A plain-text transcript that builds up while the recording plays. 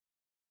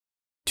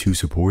To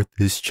support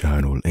this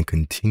channel and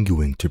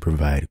continuing to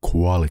provide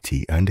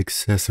quality and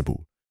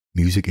accessible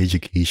music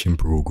education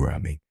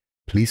programming,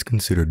 please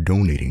consider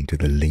donating to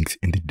the links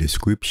in the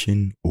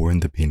description or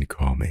in the pinned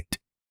comment.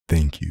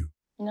 Thank you.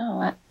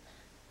 No,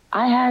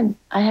 I had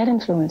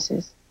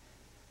influences.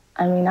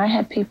 I mean, I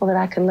had people that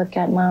I could look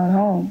at in my own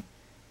home.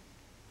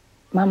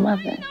 My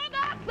mother.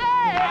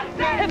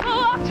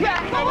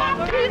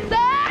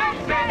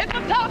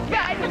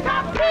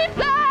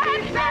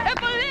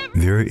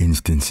 There are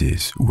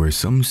instances where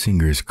some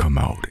singers come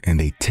out and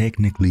they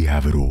technically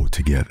have it all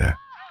together.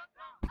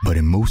 But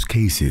in most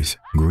cases,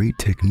 great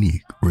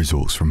technique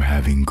results from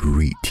having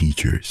great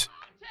teachers.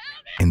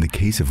 In the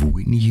case of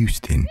Whitney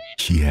Houston,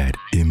 she had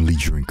Emily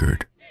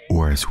Drinkard,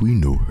 or as we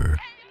know her,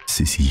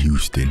 Cissy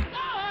Houston.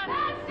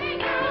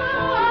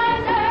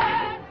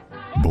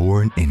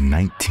 Born in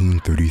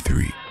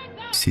 1933,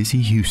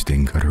 Cissy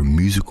Houston got her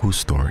musical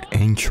start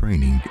and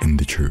training in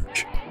the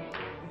church.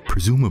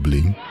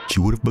 Presumably, she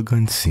would have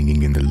begun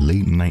singing in the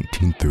late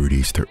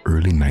 1930s to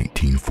early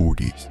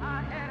 1940s.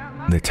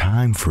 The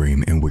time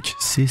frame in which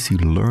Cissy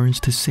learns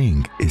to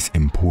sing is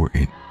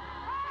important.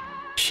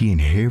 She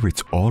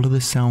inherits all of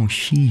the sounds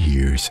she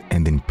hears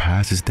and then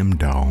passes them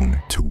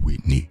down to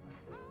Whitney.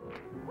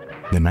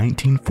 The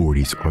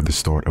 1940s are the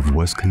start of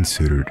what's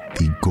considered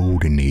the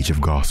golden age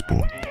of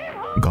gospel.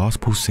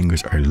 Gospel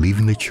singers are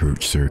leaving the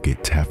church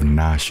circuit to have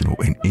national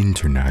and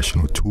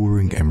international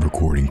touring and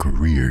recording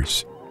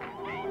careers.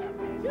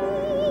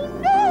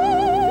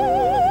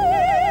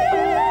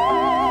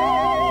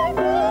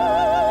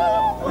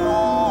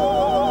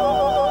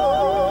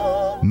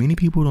 Many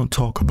people don't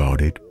talk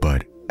about it,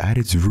 but at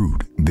its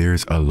root,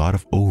 there's a lot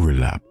of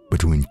overlap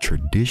between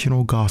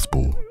traditional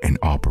gospel and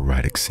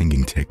operatic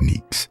singing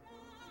techniques.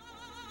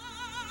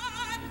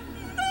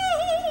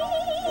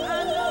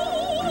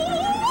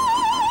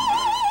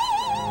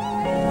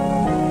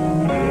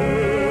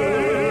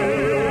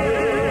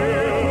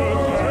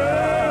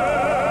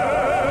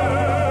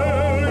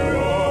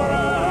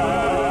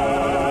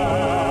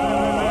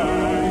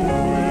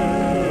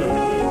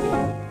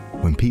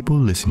 When people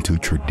listen to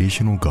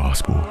traditional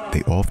gospel,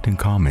 they often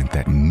comment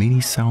that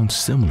many sound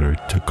similar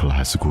to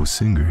classical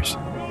singers,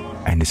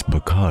 and it's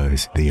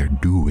because they are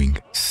doing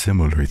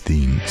similar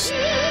things.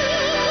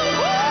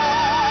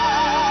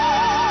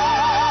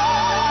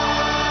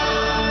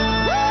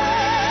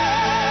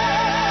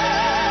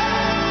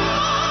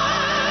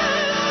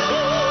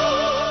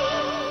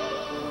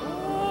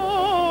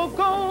 Oh,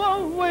 go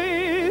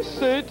away,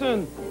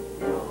 Satan.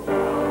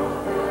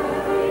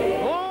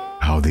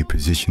 How they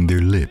position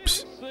their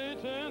lips,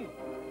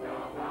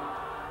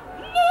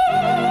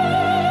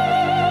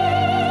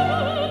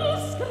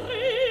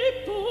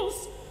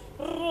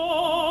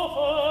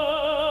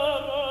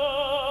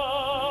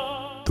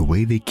 the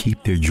way they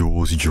keep their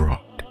jaws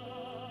dropped,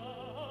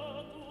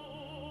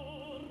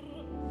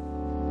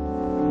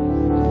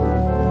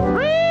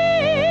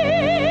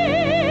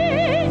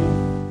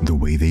 the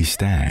way they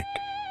stand,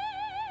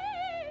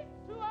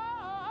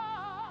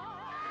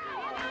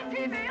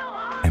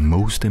 and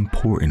most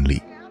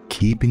importantly,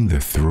 keeping the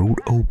throat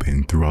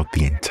open throughout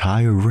the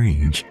entire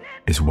range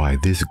is why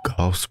this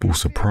gospel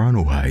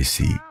soprano high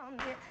C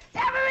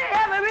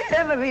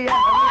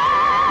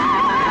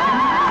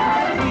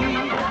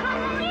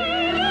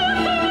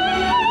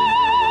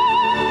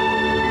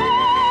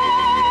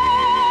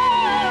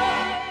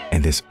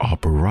and this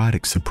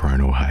operatic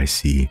soprano high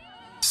C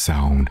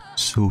sound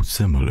so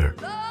similar.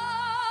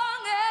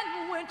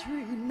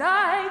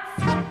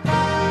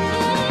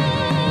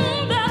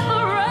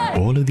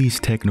 All of these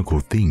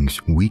technical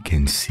things we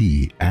can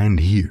see and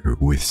hear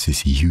with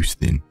Cissy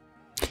Houston.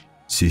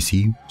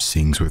 Cissy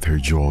sings with her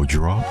jaw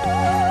dropped,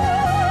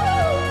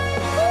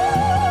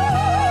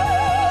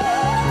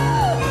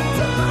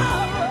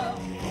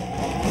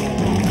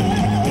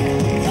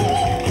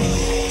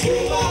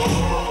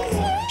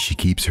 she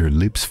keeps her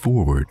lips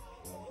forward,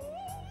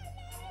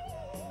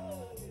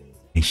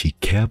 and she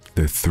kept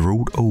the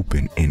throat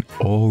open in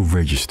all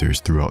registers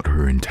throughout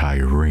her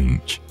entire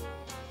range.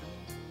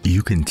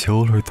 You can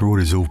tell her throat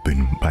is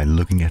open by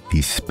looking at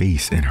the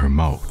space in her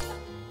mouth.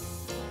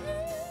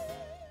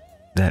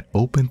 That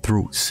open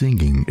throat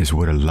singing is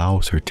what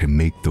allows her to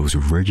make those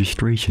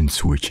registration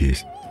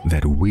switches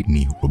that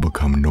Whitney will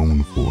become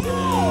known for.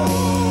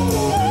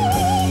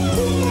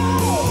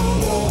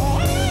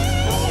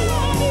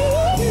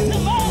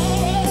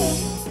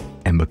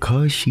 And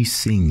because she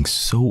sings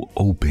so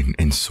open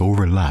and so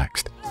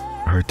relaxed,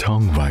 her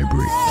tongue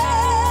vibrates.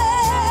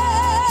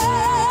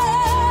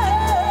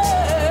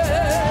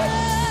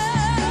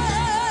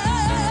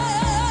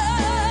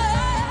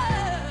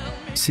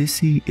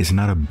 Cissy is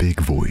not a big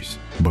voice,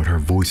 but her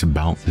voice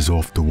bounces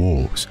off the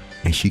walls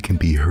and she can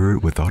be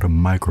heard without a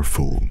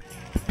microphone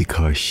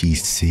because she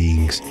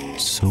sings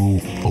so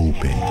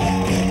open.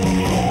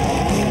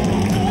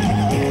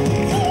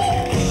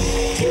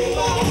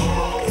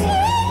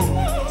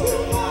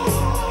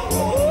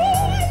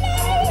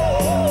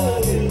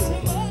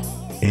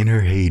 In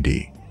her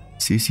heyday,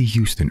 Cissy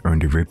Houston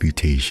earned a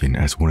reputation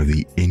as one of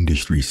the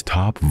industry's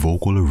top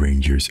vocal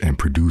arrangers and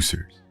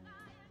producers.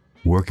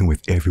 working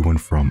with everyone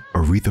from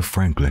Aretha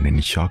Franklin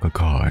and Chaka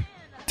Khan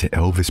to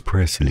Elvis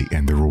Presley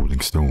and the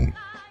Rolling Stones.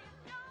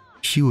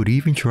 She would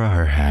even try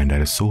her hand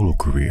at a solo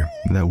career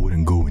that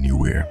wouldn't go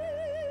anywhere.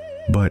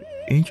 But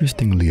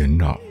interestingly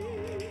enough,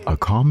 a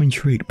common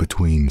trait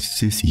between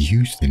Cissy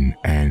Houston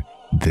and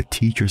the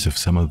teachers of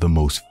some of the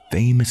most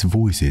famous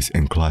voices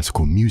in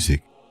classical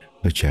music,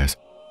 such as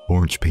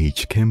Florence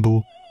Page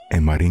Kimball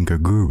and Marinka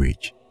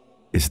Gurwitch,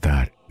 is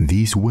that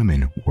these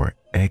women were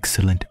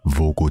excellent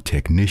vocal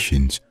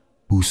technicians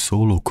whose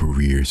solo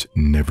careers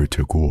never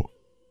took off.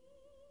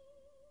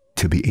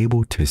 To be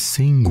able to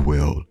sing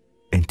well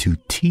and to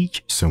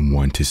teach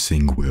someone to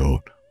sing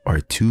well are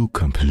two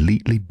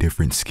completely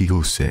different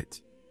skill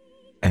sets,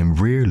 and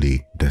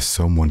rarely does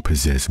someone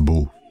possess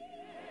both.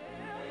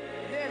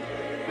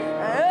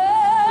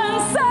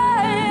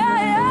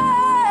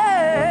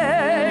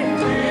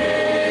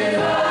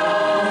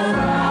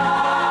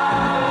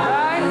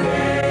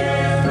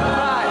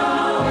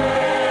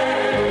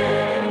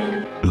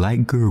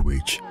 Like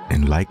Gurwitch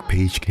and like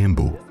Page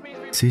Kimball,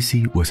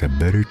 Cissy was a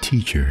better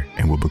teacher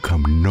and would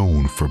become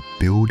known for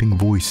building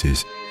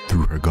voices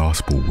through her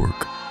gospel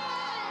work.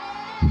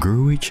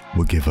 Gurwitch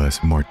would give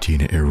us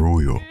Martina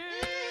Arroyo,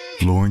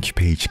 Florence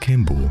Page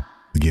Kimball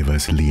would give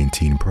us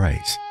Leontine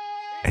Price,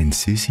 and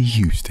Cissy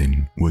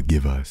Houston would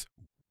give us...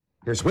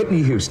 Here's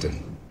Whitney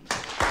Houston.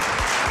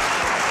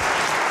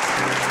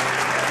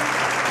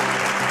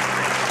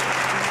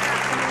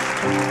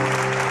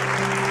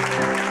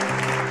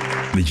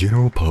 The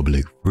general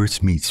public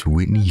first meets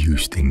Whitney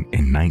Houston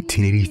in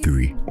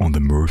 1983 on The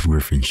Merv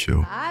Griffin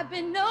Show,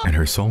 and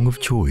her song of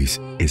choice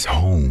is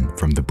Home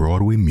from the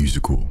Broadway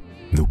musical,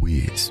 The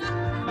Wiz.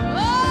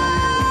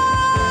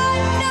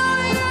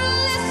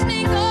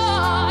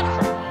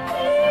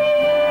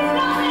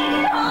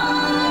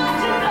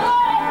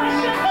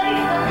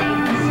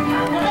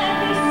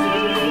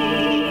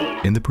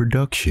 In the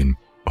production,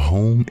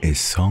 Home is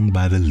sung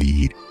by the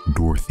lead,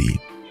 Dorothy.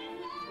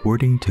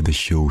 According to the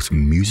show's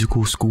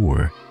musical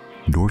score,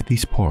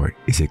 Dorothy's part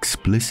is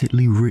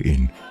explicitly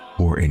written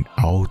for an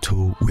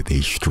alto with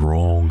a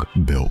strong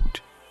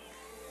belt.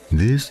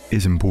 This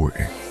is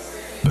important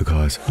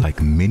because, like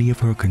many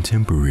of her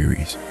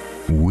contemporaries,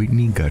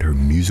 Whitney got her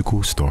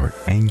musical start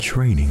and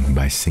training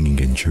by singing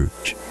in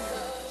church.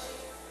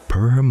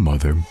 Per her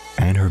mother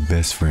and her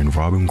best friend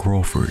Robin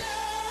Crawford,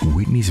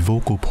 Whitney's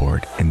vocal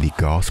part in the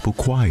gospel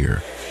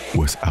choir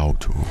was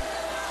alto,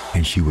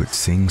 and she would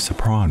sing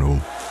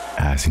soprano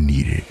as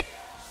needed.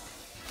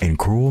 In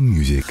choral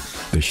music,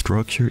 the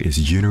structure is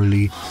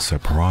generally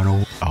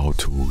soprano,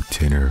 alto,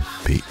 tenor,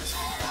 bass.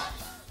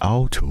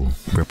 Alto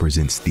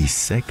represents the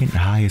second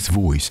highest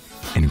voice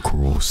in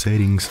choral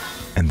settings,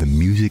 and the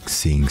music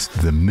sings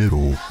the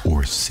middle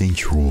or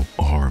central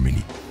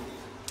harmony.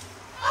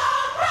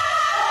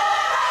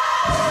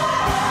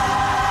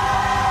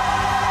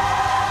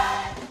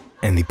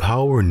 And the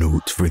power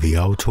notes for the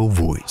alto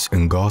voice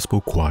in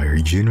gospel choir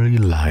generally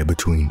lie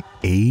between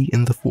A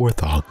in the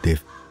 4th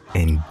octave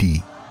and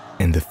D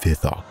in the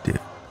 5th octave.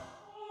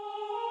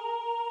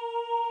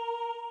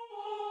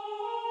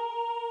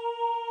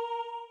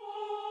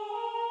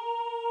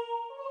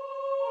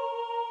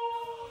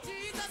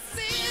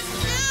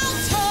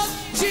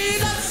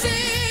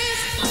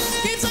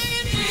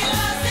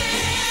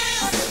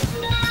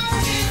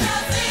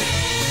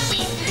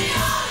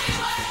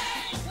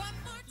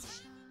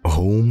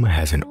 Home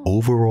has an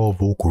overall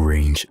vocal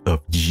range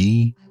of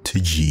G to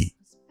G,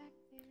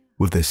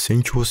 with a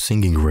central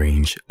singing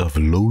range of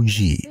low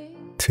G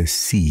to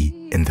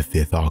C in the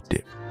 5th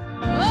octave.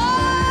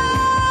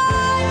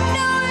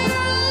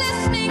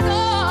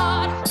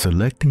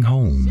 Selecting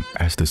Home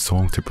as the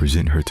song to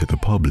present her to the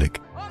public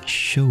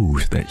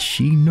shows that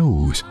she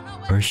knows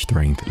her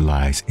strength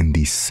lies in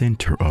the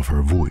center of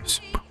her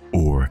voice,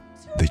 or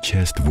the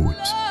chest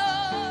voice.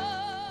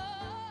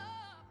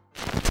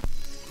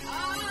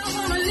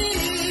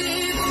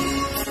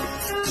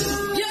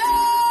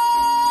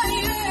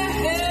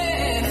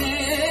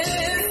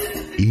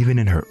 Even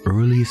in her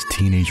earliest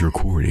teenage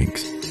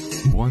recordings,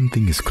 one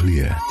thing is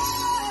clear: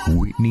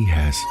 Whitney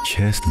has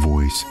chest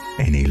voice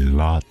and a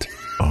lot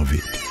of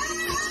it.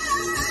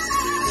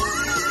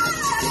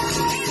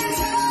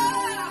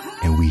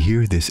 And we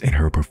hear this in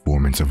her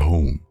performance of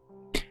Home.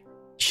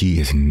 She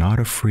is not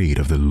afraid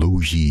of the low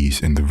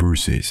G's in the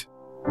verses.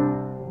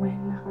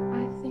 When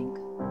I think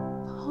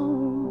of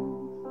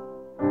home,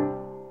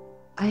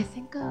 I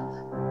think of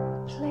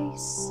a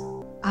place.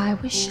 I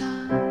wish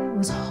I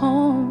was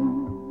home.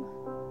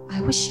 I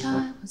wish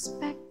I was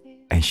back there.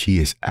 And she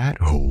is at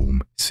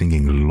home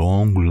singing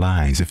long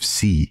lines of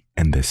C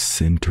in the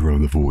center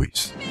of the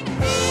voice.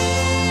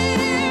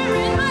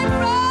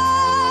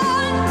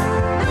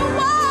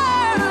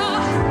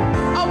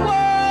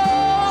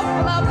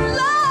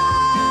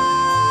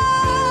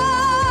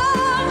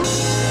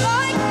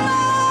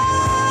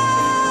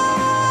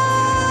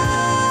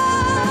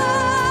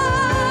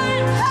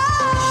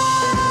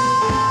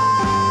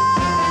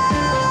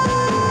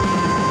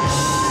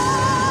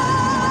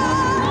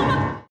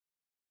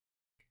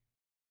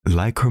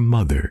 Like her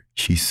mother,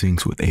 she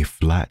sings with a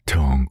flat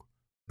tongue,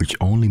 which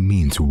only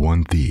means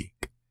one thing.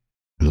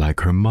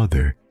 Like her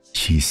mother,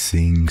 she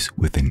sings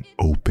with an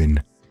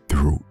open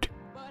throat.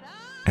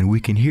 And we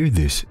can hear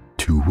this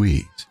two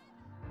ways.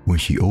 When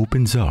she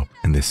opens up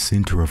and the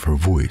center of her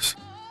voice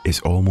is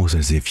almost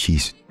as if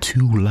she's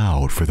too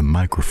loud for the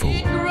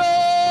microphone.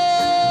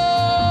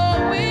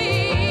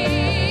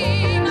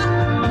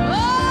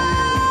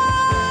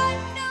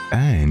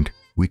 And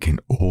we can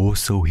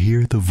also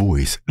hear the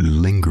voice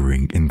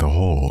lingering in the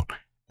hall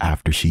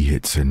after she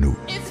hits a note.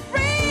 It's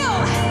real.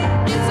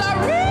 It's a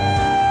real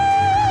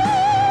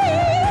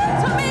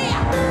to me.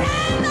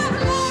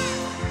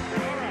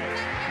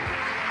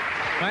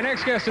 My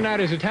next guest tonight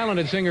is a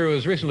talented singer who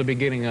is recently been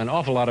getting an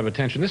awful lot of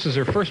attention. This is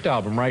her first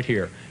album right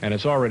here, and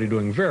it's already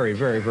doing very,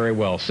 very, very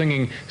well.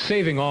 Singing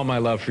Saving All My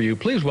Love for You.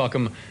 Please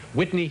welcome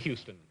Whitney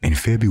Houston. In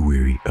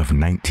February of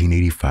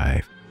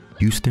 1985,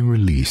 Houston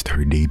released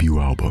her debut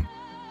album.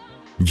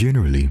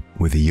 Generally,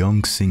 with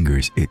young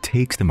singers, it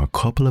takes them a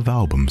couple of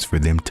albums for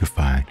them to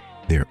find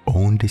their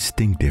own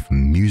distinctive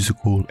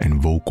musical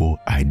and vocal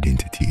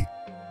identity.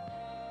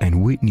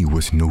 And Whitney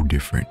was no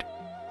different.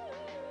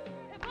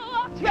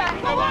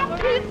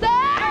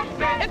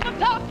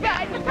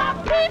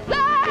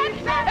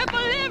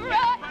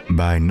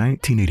 By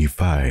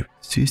 1985,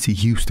 Cissy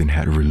Houston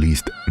had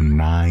released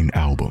 9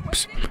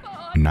 albums.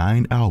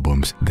 9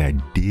 albums that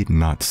did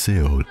not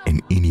sell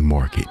in any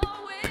market.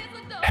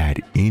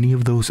 Had any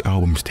of those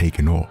albums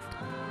taken off,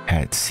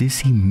 had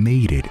Cissy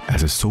made it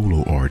as a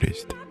solo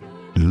artist,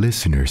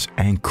 listeners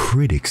and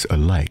critics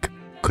alike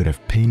could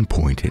have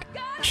pinpointed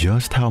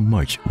just how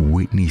much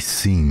Whitney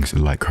sings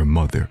like her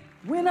mother.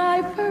 When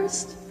I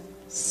first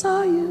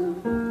saw you,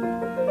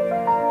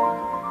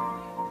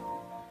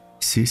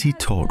 Cissy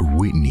taught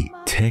Whitney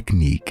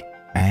technique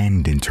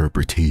and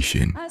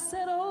interpretation. I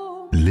said,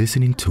 oh,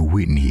 Listening to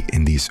Whitney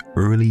in these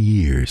early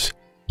years,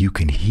 you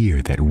can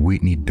hear that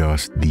Whitney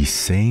does the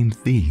same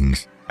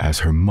things as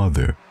her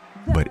mother,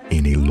 but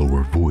in a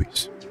lower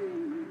voice.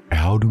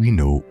 How do we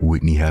know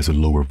Whitney has a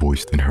lower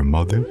voice than her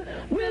mother?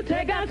 We'll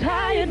take our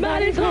tired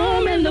bodies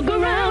home and look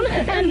around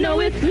and know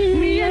it's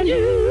me and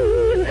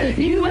you,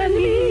 you and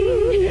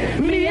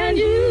me and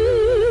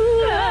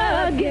you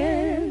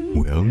again.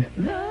 Well,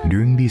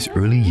 during these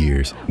early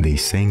years, they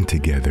sang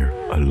together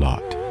a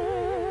lot.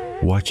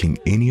 Watching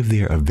any of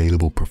their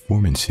available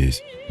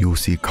performances, you'll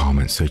see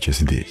comments such as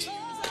this,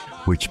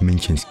 which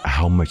mentions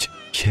how much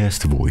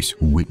chest voice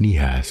Whitney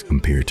has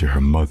compared to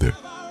her mother.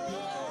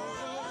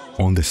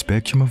 On the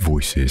spectrum of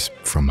voices,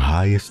 from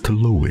highest to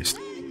lowest,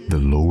 the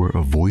lower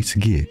a voice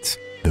gets,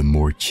 the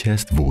more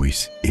chest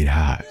voice it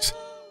has.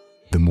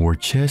 The more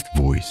chest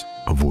voice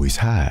a voice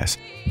has,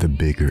 the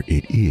bigger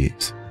it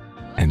is.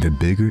 And the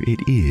bigger it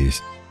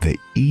is, the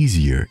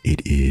easier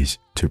it is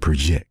to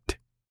project.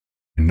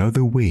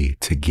 Another way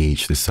to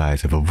gauge the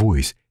size of a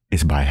voice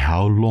is by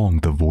how long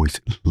the voice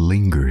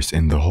lingers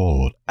in the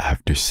hall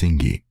after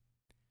singing.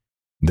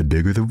 The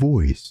bigger the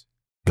voice,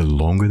 the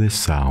longer the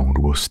sound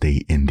will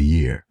stay in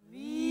the air.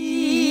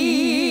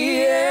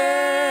 me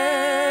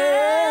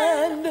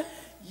and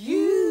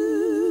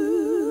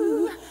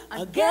you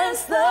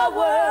against the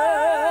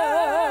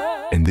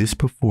world. In this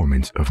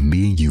performance of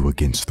Me and You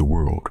Against the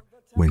World,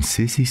 when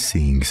Cissy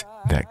sings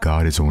that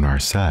God is on our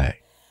side,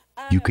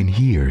 you can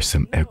hear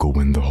some echo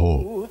in the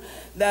hall.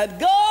 That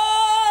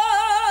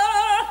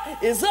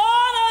God is on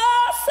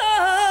our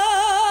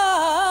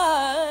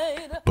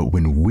side. But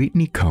when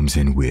Whitney comes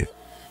in with,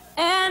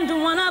 And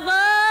one of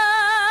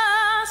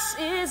us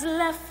is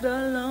left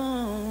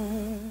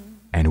alone.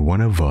 and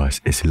one of us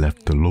is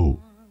left alone,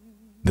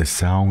 the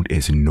sound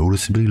is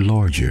noticeably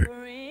larger,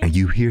 and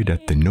you hear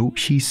that the note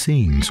she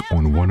sings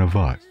on One of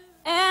Us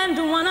And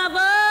one of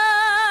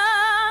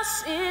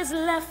us is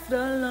left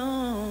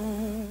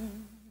alone.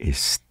 is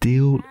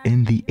still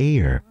in the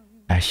air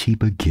as she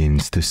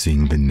begins to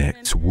sing the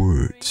next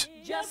words.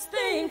 Just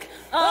think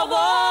of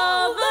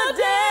all the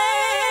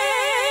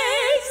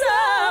days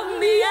of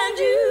me and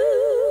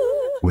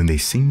you. When they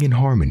sing in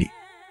harmony,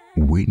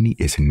 Whitney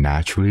is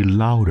naturally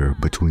louder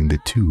between the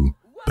two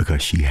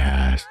because she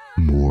has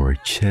more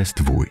chest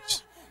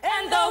voice.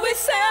 And though we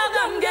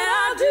seldom get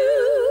our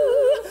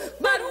due,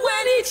 but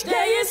when each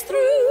day is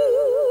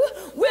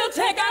through, we'll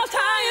take our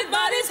tired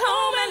bodies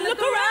home and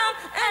look around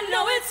and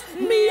know it's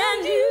me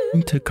and you.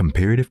 Into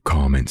comparative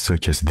comments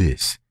such as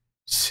this,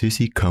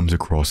 Cissy comes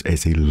across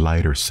as a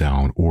lighter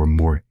sound or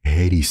more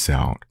heady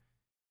sound.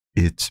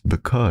 It's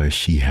because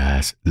she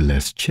has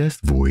less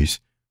chest voice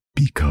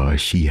because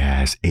she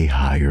has a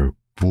higher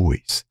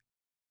voice.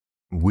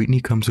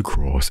 Whitney comes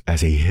across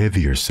as a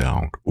heavier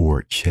sound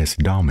or chest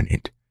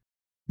dominant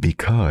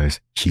because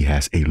she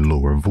has a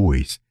lower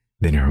voice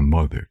than her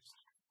mother's.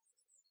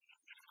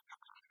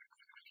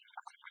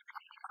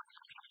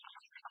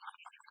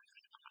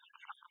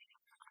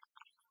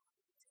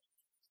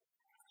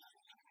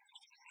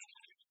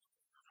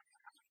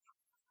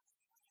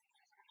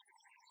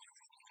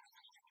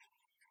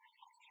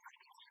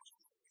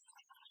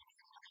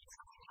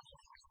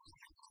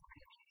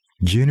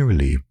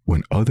 Generally,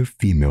 when other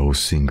female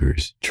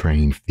singers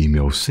train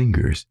female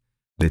singers,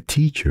 The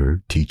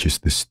teacher teaches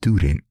the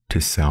student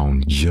to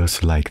sound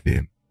just like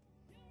them.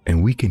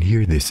 And we can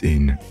hear this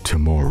in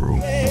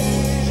Tomorrow.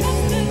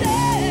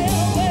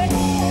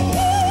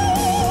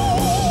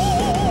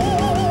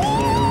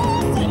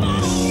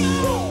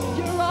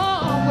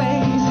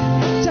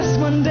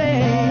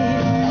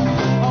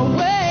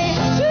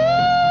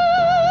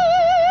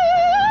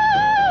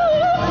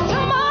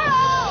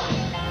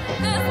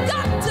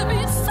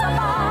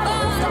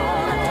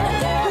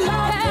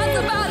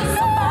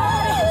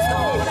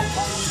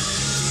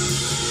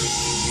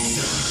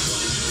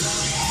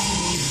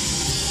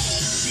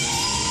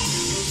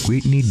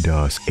 Whitney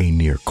does a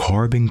near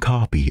carbon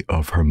copy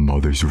of her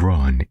mother's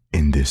run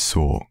in this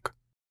song.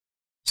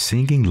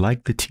 Singing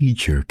like the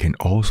teacher can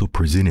also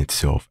present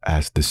itself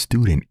as the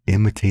student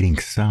imitating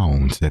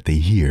sounds that they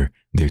hear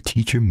their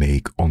teacher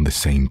make on the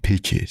same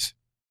pitches.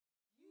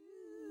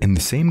 In the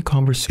same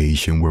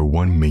conversation where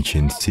one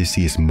mentions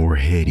Cissy is more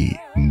heady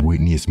and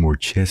Whitney is more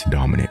chest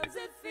dominant,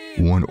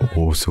 one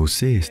also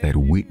says that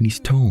Whitney's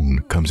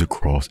tone comes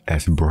across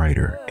as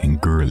brighter and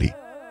girly.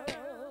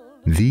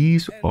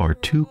 These are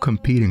two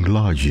competing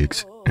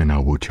logics, and I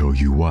will tell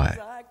you why.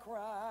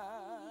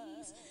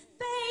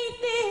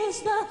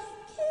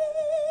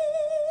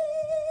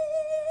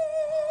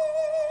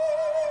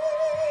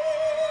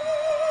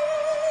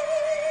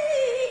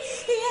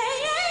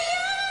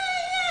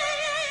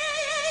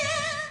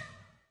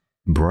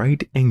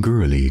 Bright and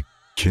girly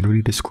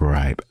generally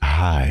describe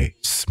high,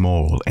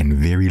 small, and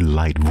very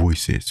light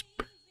voices.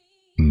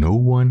 No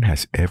one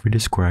has ever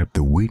described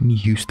the Whitney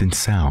Houston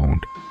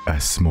sound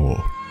as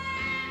small.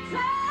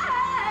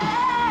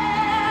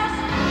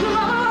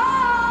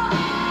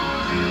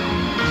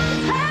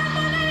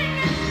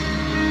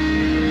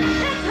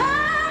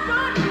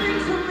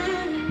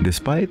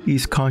 Despite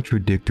these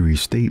contradictory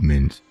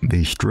statements,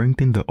 they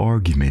strengthen the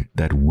argument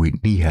that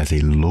Whitney has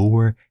a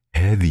lower,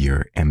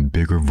 heavier, and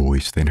bigger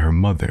voice than her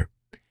mother,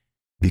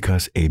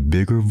 because a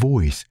bigger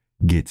voice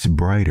gets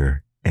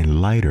brighter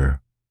and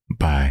lighter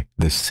by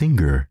the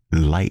singer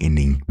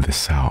lightening the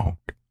sound.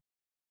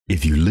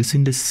 If you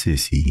listen to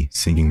Cissy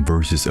singing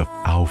verses of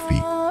Alfie,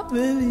 I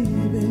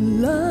believe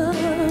in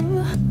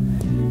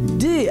love,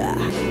 dear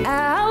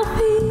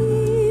Alfie.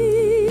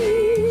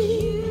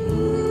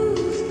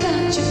 You've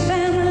got your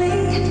family,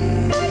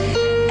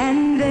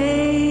 and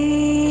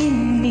they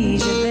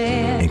need you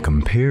there. in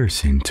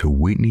comparison to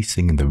Whitney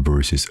singing the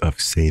verses of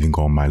Saving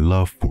All My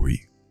Love For You,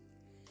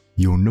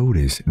 you'll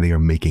notice they are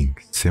making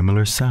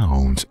similar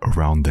sounds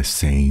around the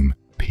same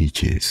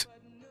pitches.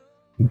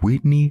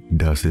 Whitney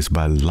does this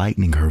by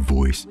lightening her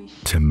voice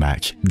to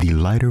match the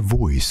lighter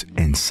voice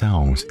and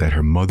sounds that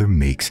her mother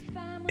makes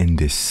in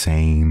this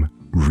same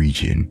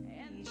region.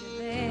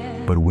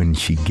 But when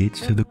she gets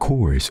to the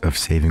chorus of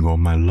Saving All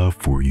My Love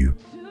For You,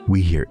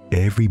 we hear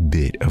every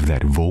bit of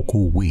that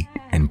vocal weight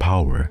and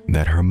power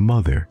that her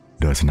mother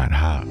does not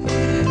have.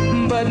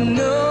 But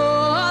no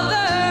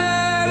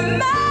other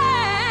man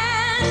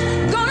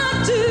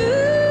gonna do.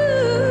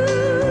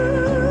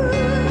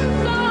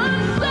 So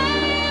I'm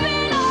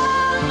saving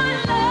all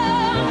my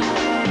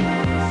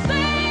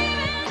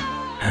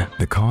love.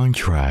 The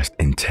contrast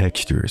in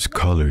textures,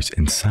 colors,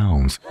 and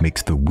sounds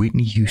makes the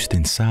Whitney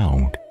Houston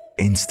sound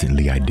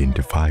instantly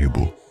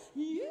identifiable.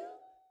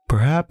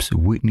 Perhaps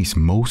Whitney's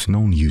most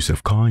known use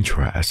of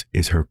contrast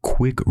is her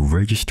quick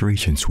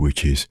registration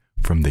switches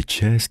from the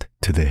chest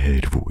to the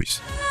head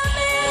voice.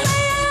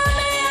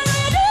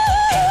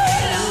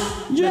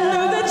 You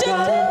know that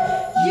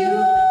you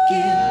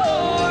give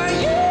for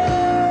you.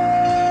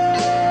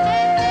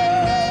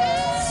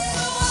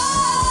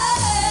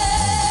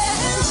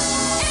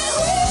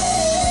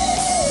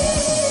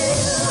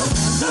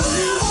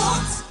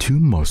 Two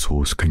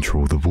muscles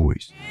control the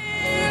voice.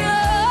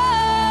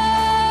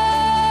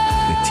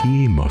 The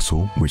TA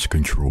muscle, which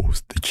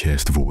controls the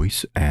chest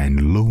voice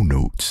and low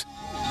notes,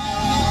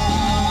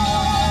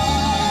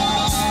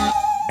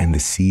 and the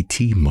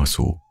CT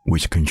muscle,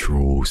 which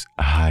controls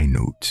high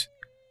notes.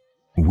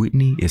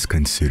 Whitney is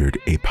considered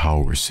a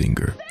power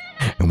singer,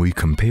 and we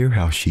compare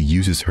how she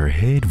uses her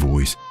head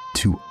voice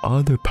to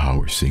other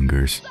power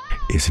singers.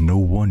 It's no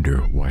wonder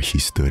why she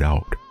stood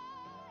out.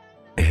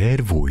 A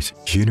head voice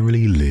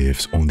generally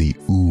lives on the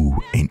ooh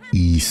and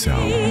e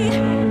sound.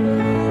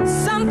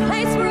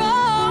 Someplace where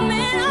all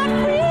men are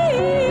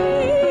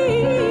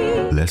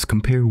free. Let's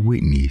compare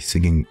Whitney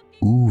singing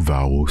ooh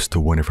vowels to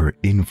one of her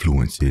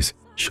influences,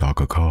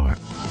 Chaka Khan.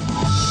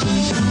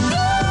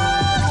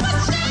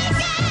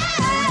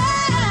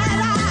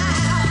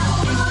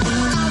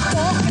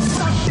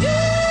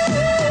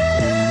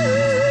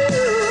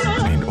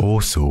 And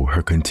also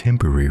her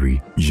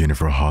contemporary,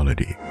 Jennifer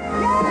Holliday.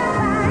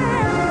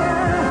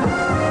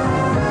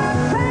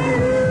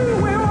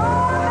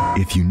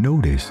 If you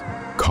notice,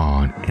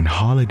 Khan and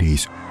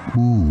Holliday's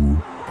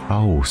ooh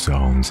vowel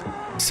sounds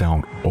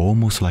sound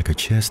almost like a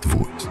chest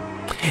voice.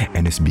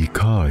 And it's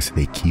because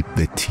they keep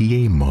the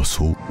TA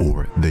muscle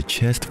or the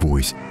chest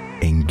voice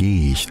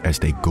engaged as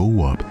they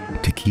go up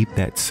to keep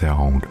that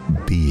sound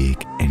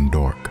big and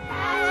dark.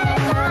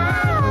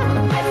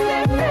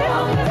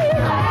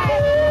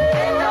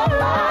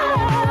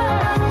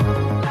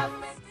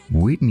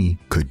 Whitney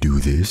could do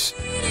this,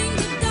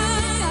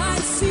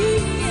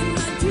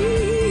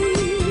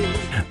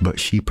 but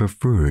she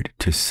preferred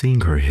to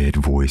sing her head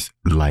voice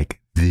like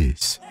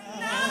this.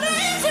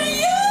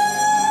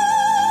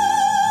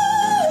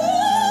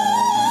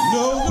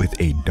 With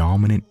a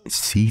dominant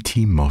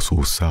CT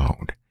muscle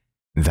sound.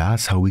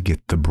 That's how we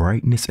get the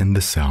brightness in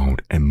the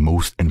sound, and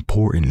most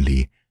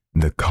importantly,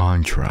 the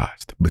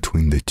contrast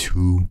between the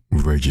two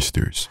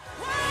registers.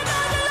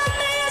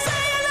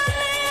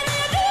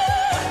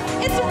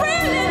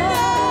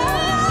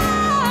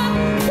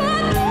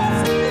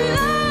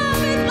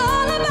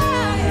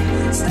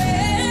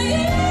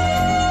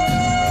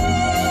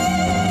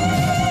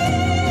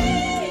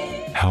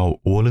 How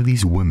all of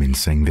these women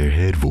sang their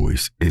head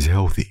voice is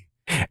healthy,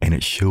 and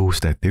it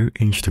shows that their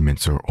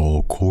instruments are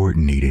all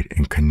coordinated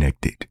and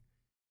connected.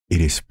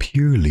 It is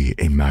purely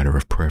a matter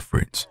of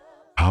preference.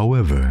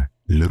 However,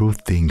 little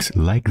things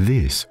like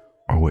this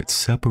are what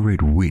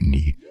separate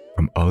Whitney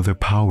from other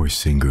power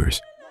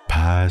singers,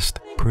 past,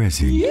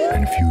 present,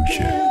 and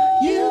future.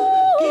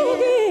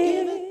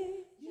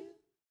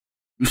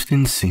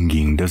 Houston's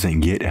singing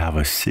doesn't yet have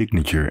a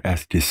signature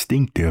as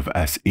distinctive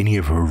as any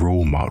of her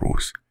role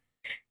models.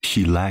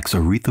 She lacks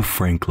Aretha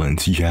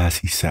Franklin's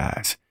jazzy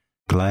sass,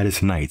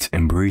 Gladys Knight's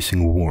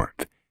embracing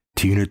warmth,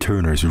 Tina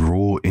Turner's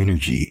raw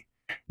energy,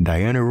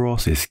 Diana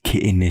Ross's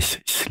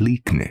kittenish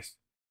sleekness,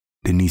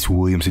 Denise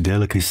Williams'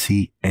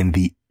 delicacy, and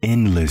the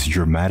endless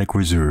dramatic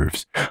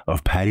reserves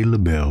of Patti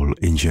LaBelle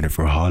and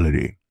Jennifer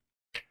Holliday.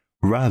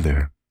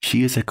 Rather,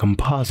 she is a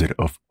composite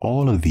of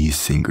all of these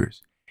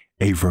singers,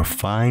 a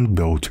refined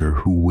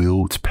belter who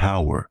wields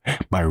power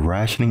by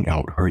rationing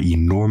out her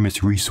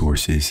enormous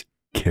resources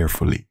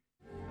carefully.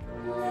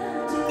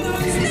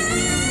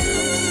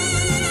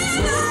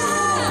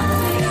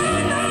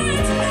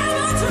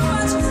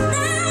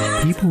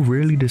 People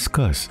rarely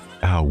discuss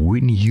how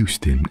Whitney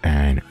Houston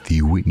and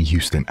the Whitney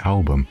Houston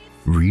album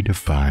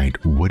redefined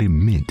what it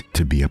meant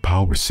to be a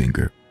power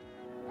singer.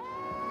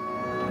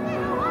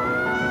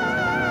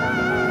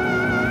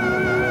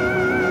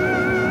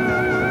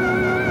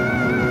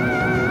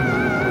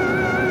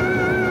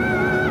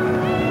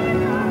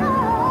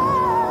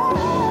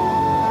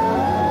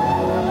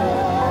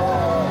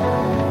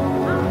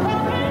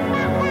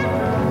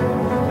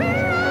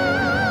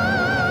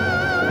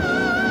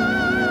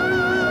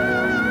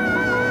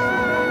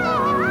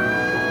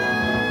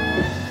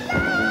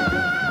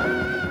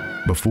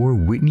 Before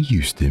Whitney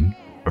Houston,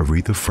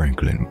 Aretha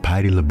Franklin,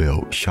 Patti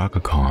LaBelle, Chaka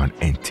Khan,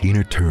 and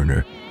Tina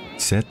Turner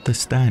set the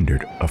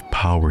standard of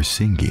power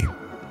singing.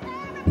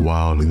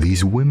 While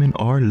these women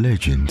are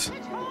legends,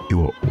 they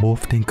will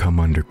often come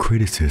under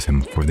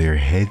criticism for their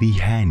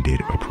heavy-handed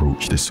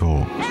approach to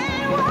song.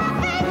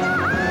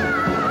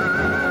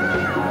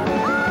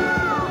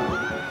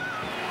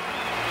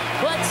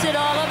 What's it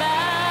all about?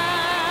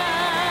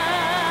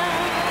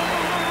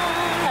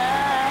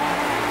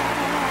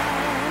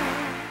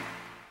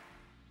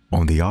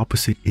 On the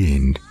opposite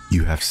end,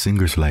 you have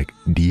singers like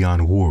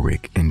Dionne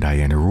Warwick and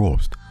Diana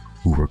Ross,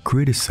 who were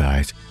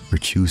criticized for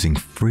choosing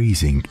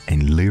phrasing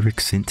and lyric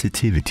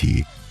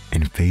sensitivity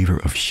in favor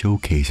of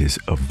showcases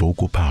of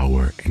vocal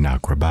power and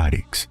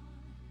acrobatics.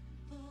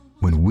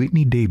 When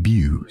Whitney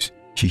debuts,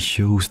 she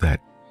shows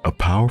that a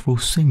powerful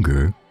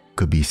singer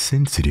could be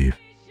sensitive,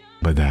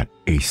 but that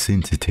a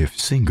sensitive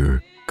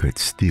singer could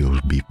still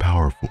be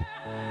powerful.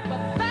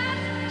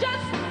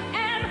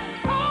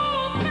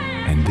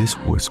 And this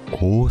was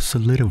all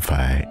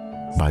solidified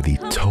by the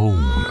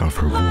tone of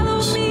her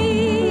voice.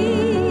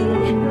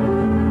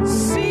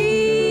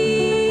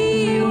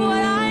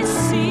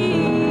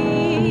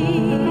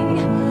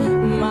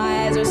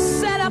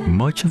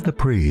 Much of the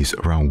praise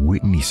around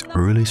Whitney's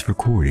earliest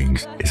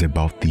recordings is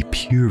about the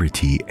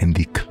purity and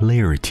the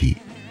clarity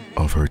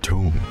of her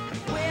tone.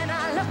 When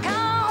I look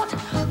out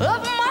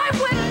of my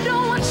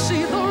window and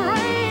see the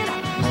rain,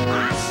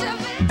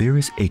 there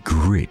is a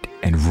grit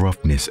and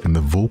roughness in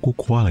the vocal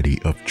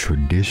quality of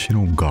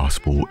traditional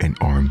gospel and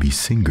R&B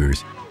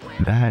singers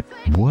that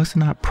was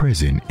not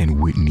present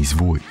in Whitney's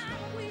voice.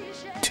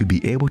 To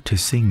be able to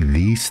sing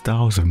these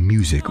styles of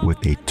music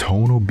with a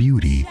tonal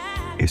beauty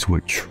is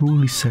what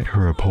truly set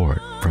her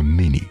apart from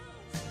many.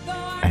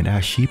 And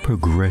as she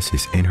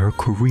progresses in her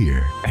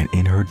career and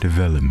in her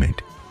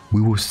development,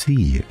 we will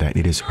see that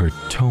it is her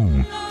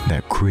tone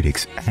that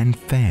critics and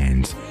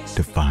fans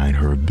define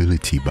her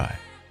ability by.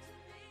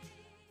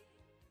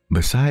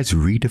 Besides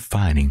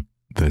redefining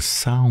the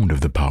sound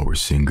of the power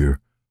singer,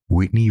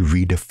 Whitney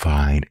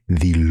redefined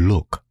the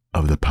look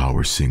of the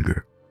power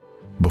singer.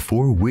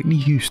 Before Whitney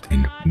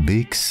Houston,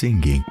 big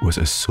singing was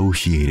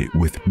associated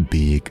with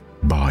big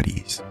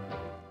bodies.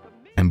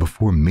 And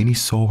before many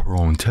saw her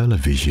on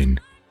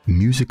television,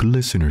 music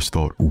listeners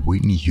thought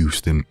Whitney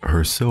Houston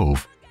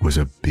herself was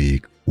a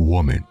big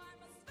woman.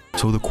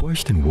 So the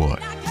question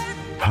was,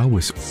 how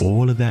is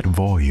all of that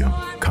volume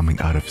coming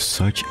out of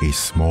such a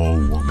small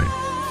woman?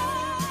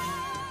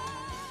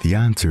 The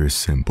answer is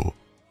simple.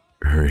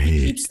 Her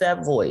head. Keeps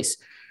that voice.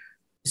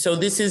 So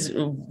this is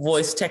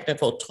voice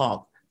technical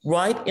talk.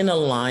 right in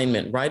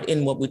alignment, right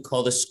in what we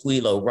call the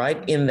squealo,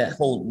 right in that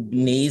whole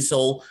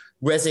nasal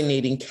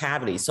resonating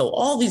cavity. So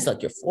all these,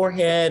 like your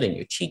forehead and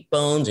your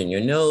cheekbones and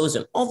your nose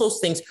and all those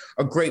things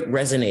are great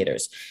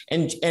resonators.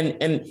 And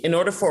in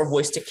order for a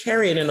voice to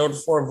carry and in order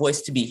for a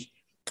voice to be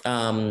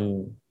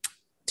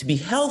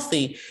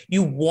healthy,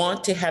 you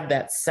want to have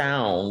that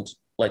sound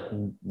like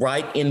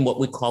right in what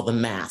we call the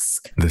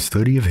mask. The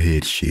study of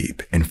head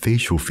shape and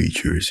facial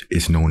features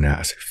is known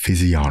as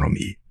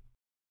physiognomy.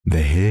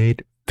 The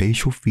head,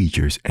 facial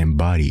features, and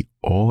body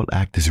all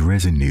act as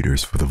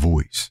resonators for the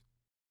voice.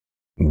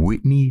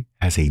 Whitney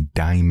has a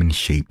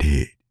diamond-shaped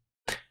head.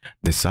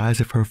 The size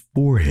of her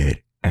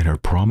forehead and her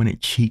prominent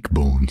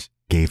cheekbones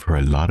gave her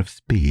a lot of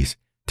space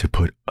to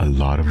put a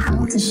lot of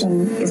voice. To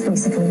sing is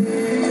basically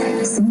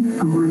sing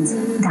from one's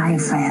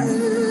diaphragm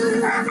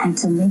and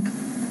to make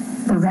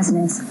the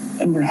resonance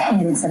in your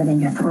head instead of in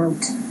your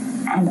throat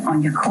and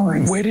on your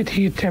cords. Where did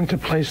he attempt to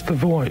place the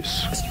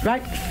voice?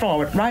 Right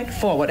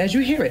forward, as you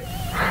hear it.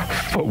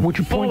 Would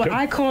you point forward,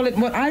 I call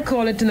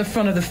it in the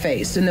front of the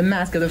face, in the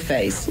mask of the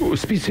face.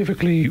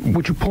 Specifically,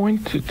 would you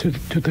point to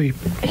the...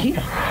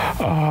 Here.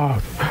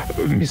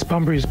 Miss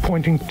Bunbury is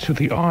pointing to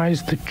the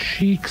eyes, the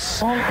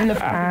cheeks, all in the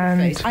front of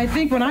the face. I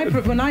think when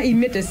I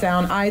emit the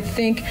sound, I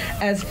think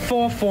as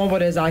far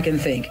forward as I can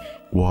think.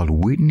 While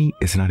Whitney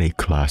is not a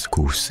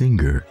classical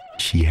singer,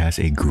 she has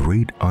a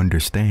great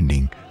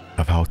understanding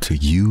of how to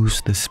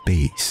use the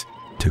space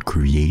to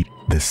create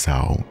the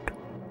sound.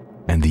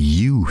 And the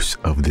use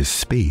of this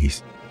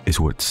space is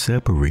what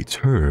separates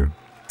her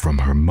from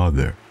her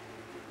mother.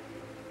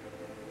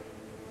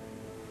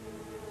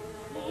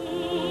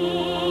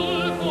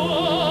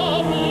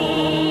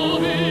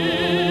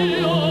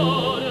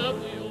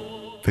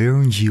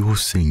 Pharyngeal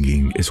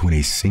singing is when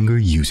a singer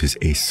uses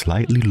a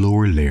slightly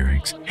lower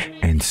larynx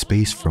and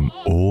space from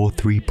all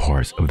three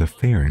parts of the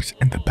pharynx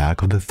and the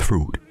back of the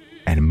throat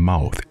and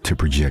mouth to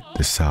project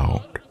the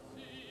sound.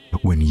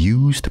 When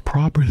used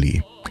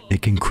properly,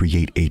 it can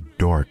create a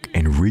dark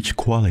and rich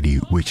quality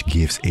which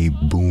gives a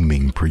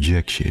booming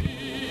projection.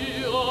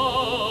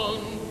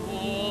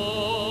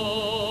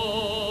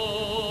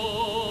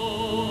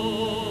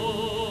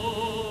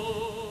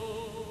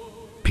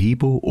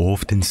 People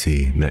often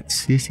say that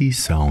Cissy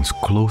sounds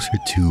closer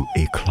to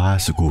a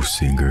classical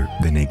singer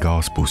than a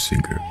gospel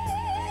singer,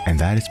 and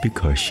that is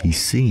because she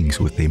sings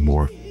with a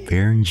more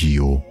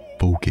pharyngeal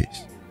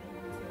focus.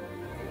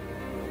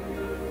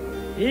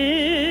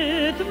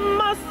 It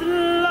must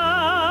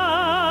last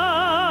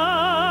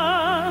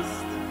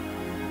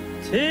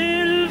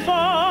till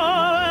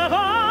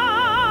forevermore.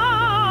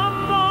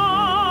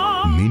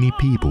 Many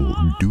people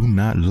do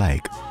not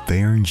like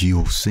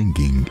pharyngeal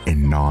singing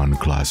in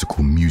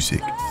non-classical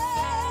music,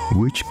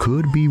 which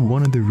could be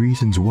one of the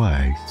reasons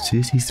why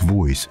Cissy's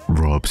voice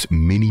rubs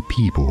many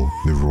people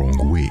the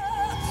wrong way.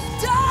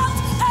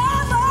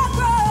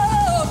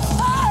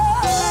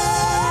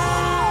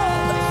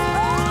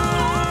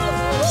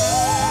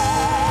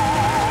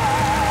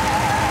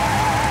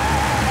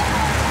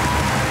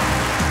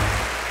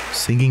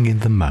 Singing in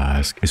the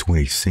mask is when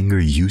a singer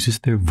uses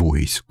their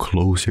voice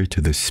closer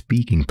to the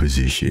speaking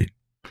position.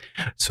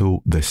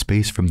 So the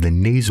space from the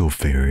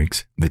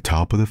nasopharynx, the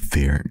top of the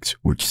pharynx,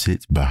 which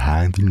sits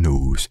behind the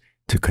nose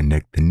to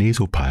connect the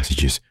nasal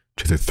passages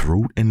to the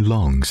throat and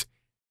lungs,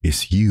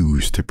 is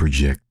used to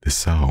project the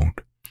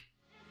sound.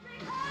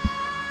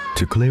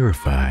 To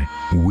clarify,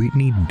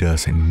 Whitney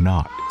does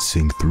not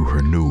sing through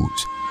her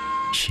nose.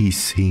 She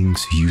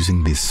sings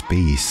using the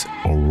space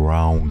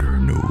around her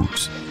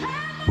nose.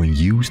 When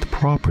used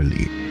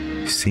properly,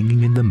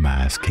 singing in the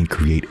mask can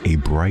create a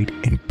bright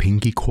and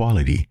pinky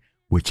quality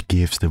which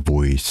gives the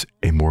voice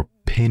a more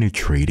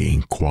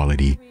penetrating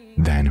quality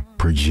than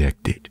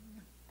projected.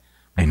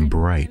 And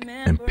bright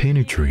and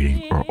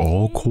penetrating are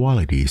all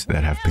qualities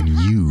that have been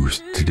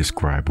used to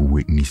describe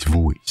Whitney's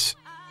voice.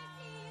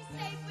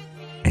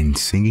 And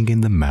singing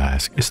in the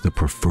mask is the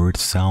preferred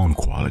sound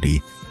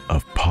quality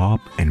of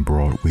pop and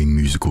Broadway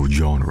musical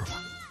genre.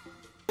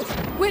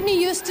 Whitney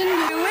Houston.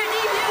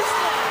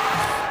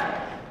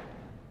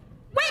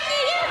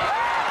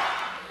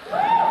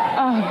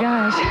 Oh,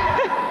 gosh.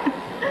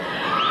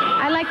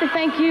 I'd like to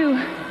thank you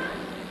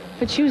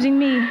for choosing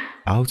me.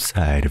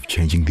 Outside of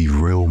changing the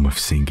realm of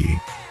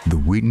singing, the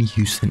Whitney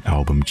Houston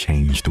album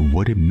changed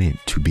what it meant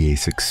to be a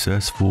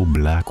successful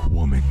Black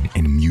woman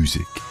in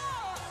music.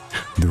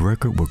 The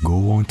record would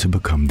go on to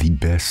become the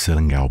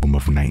best-selling album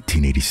of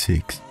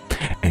 1986,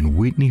 and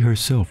Whitney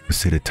herself would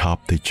sit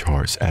atop the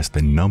charts as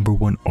the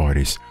 #1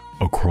 artist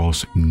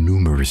across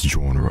numerous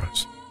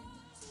genres.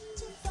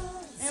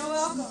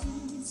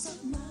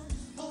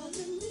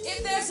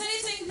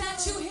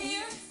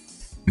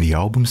 The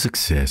album's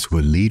success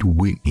would lead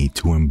Whitney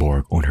to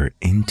embark on her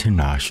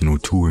international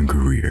touring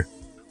career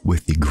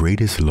with the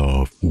Greatest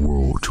Love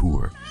World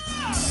Tour.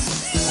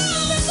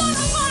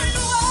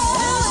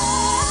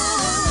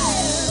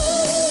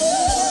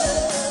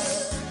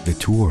 The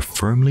tour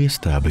firmly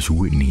established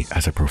Whitney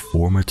as a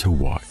performer to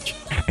watch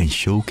and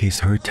showcased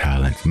her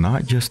talent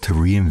not just to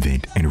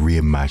reinvent and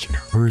reimagine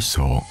her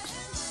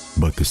songs,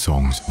 but the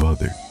songs of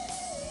others.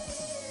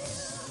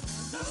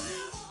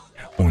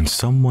 On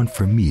Someone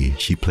For Me,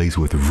 she plays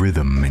with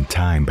rhythm and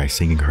time by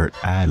singing her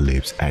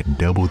ad-libs at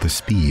double the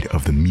speed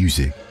of the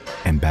music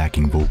and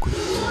backing vocals.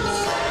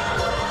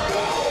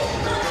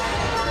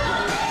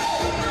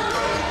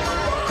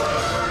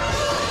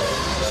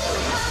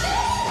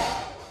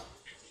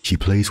 She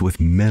plays with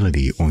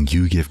melody on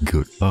You Give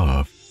Good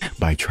Love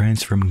by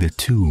transforming the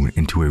tune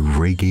into a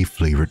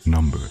reggae-flavored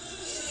number.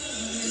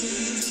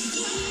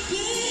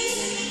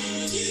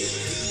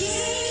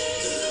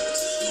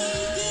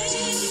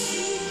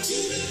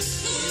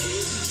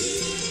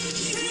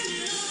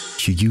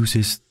 She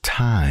uses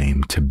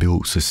time to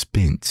build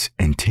suspense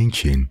and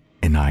tension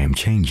in I Am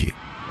Changing.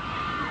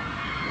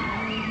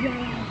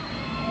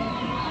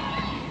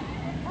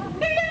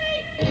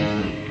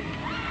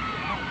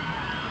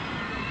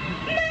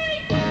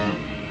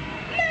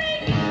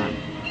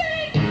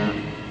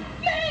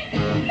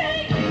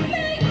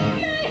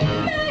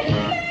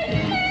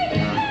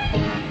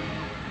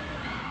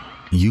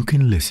 You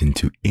can listen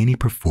to any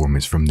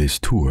performance from this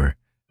tour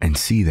and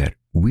see that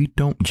we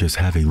don't just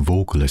have a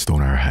vocalist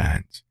on our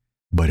hands,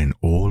 but an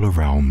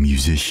all-around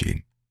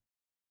musician.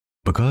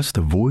 Because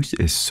the voice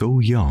is so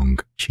young,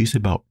 she's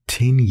about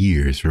 10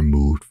 years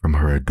removed from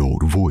her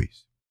adult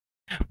voice.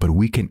 But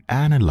we can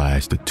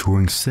analyze the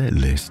touring set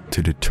list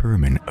to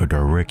determine a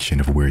direction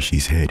of where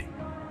she's heading.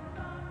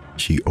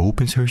 She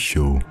opens her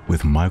show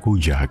with Michael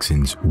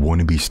Jackson's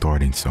Wanna Be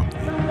Starting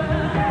Something.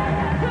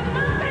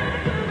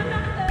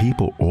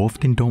 People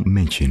often don't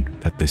mention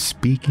that the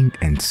speaking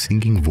and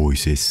singing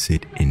voices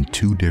sit in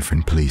two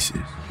different places.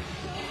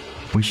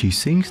 When she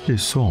sings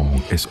this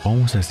song, it's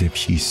almost as if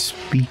she's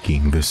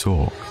speaking the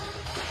song,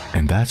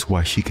 and that's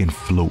why she can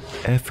float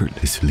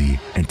effortlessly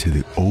into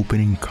the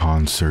opening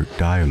concert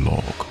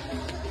dialogue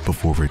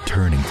before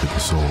returning to the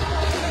song.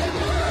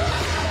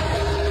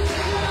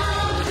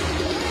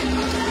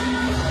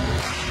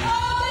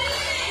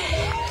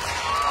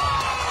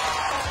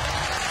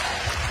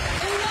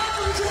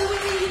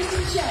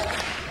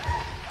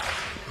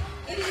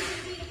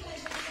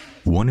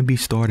 Wanna Be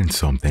Starting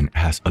Something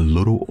has a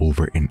little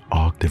over an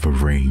octave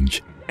of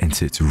range and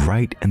sits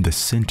right in the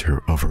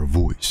center of her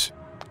voice.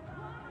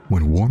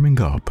 When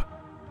warming up,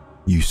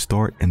 you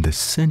start in the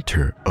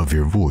center of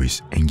your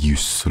voice and you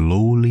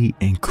slowly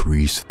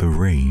increase the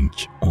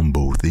range on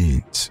both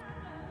ends.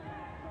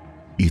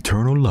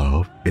 Eternal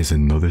Love is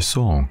another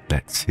song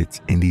that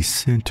sits in the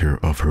center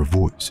of her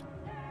voice,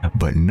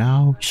 but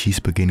now she's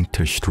beginning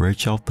to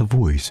stretch out the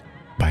voice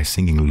by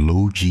singing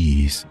low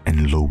G's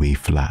and low A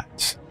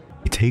flats.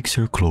 It takes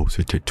her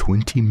closer to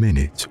 20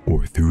 minutes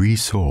or 3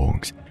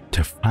 songs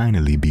to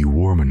finally be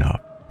warm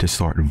enough to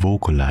start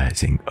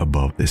vocalizing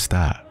above the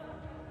staff,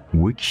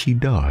 which she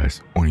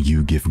does on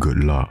You Give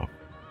Good Love.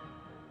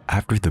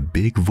 After the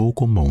big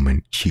vocal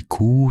moment, she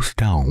cools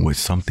down with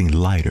something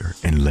lighter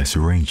and less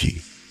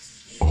rangy,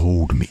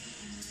 Hold Me,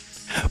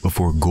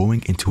 before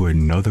going into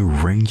another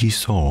rangy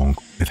song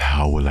with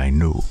How Will I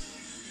Know,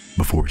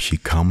 before she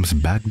comes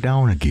back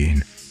down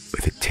again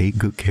with Take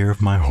Good Care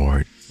of My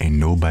Heart and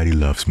Nobody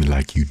Loves Me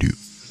Like You Do.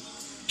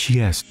 She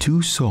has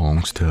 2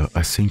 songs to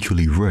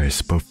essentially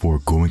rest before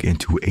going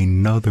into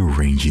another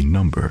rangy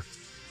number,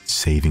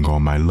 Saving All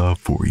My Love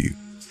For You.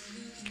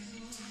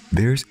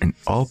 There's an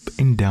up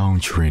and down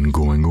trend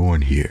going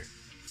on here.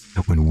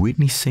 When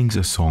Whitney sings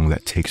a song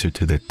that takes her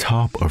to the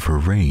top of her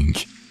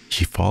range,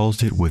 she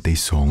follows it with a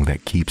song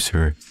that keeps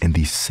her in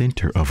the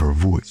center of her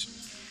voice.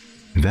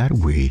 That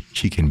way,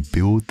 she can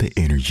build the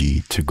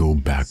energy to go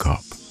back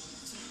up.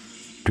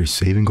 After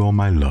Saving All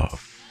My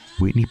Love,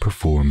 Whitney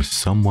performs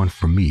Someone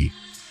For Me,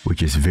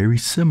 which is very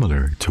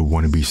similar to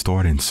Wanna Be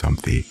Starting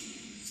Something.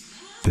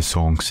 The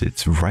song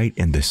sits right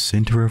in the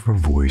center of her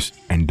voice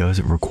and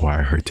doesn't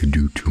require her to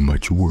do too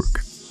much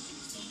work.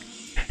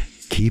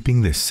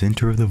 Keeping the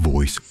center of the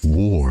voice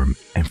warm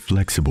and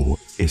flexible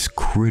is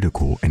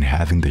critical in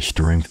having the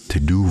strength to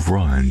do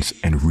runs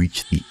and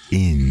reach the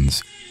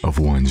ends of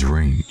one's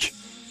range.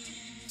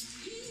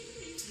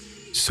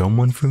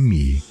 Someone For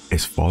Me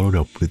is followed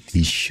up with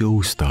the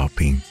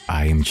show-stopping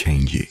I Am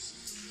Changing.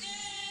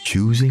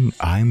 Choosing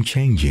I Am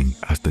Changing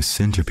as the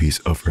centerpiece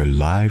of her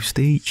live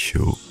stage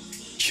show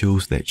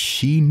shows that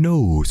she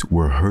knows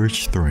where her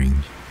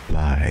strength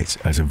lies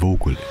as a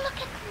vocalist.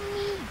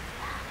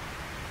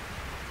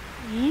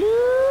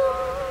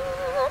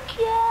 Look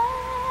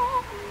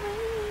at me.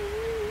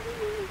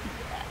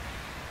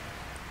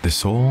 The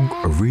song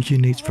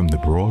originates from the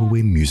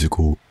Broadway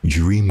musical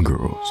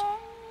Dreamgirls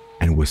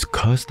and was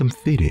custom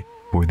fitted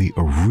for the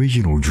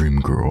original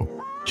Dreamgirl,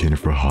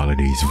 Jennifer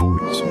Holliday's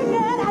voice.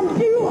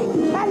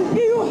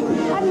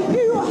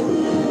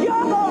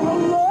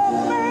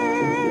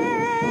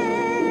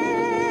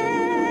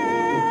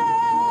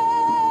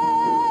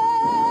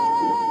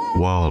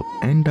 While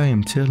And I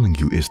Am Telling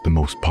You is the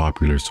most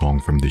popular song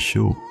from the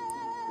show,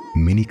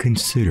 many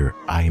consider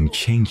I Am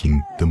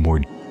Changing the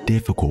more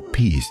difficult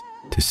piece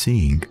to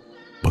sing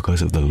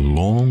because of the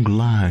long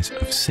lines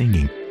of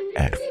singing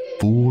at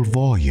full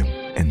volume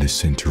in the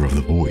center of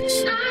the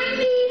voice.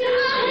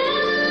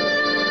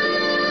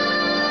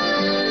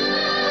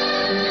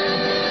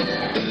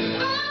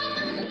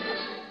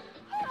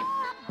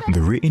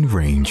 The written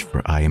range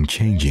for I Am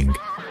Changing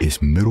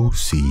is middle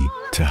C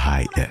to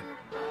high F,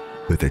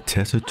 with a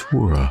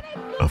tessitura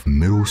of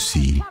middle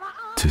C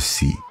to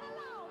C.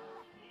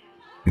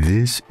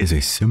 This is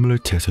a similar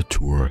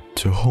tessitura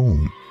to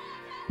Home,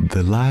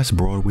 the last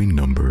Broadway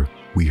number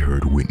we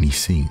heard Whitney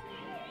sing.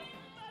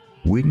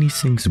 Whitney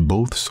sings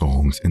both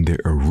songs in their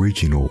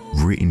original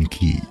written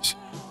keys,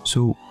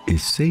 so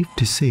it's safe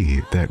to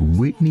say that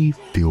Whitney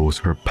feels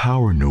her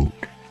power note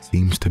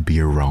seems to be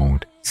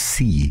around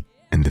C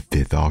in the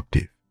 5th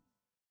octave.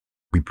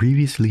 We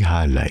previously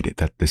highlighted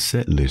that the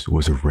set list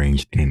was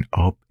arranged in an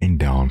up and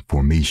down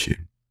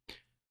formation.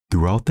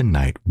 Throughout the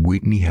night,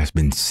 Whitney has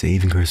been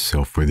saving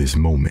herself for this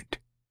moment.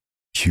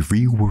 She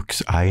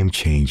reworks I Am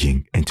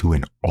Changing into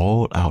an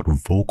all-out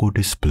vocal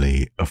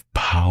display of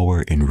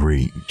power and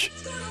range.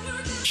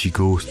 She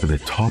goes to the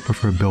top of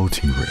her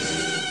belting range,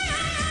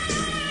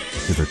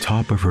 to the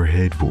top of her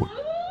head voice.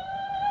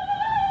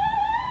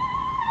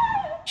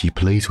 She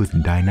plays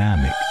with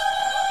dynamics.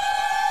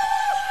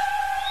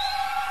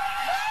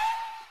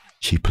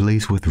 She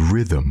plays with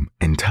rhythm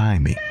and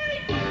timing.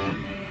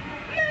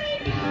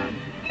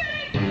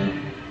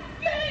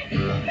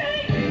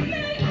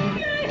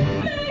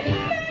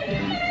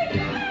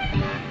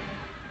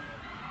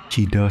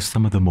 She does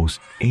some of the most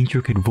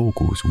intricate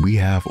vocals we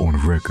have on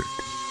record.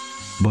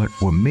 But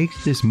what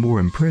makes this more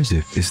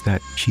impressive is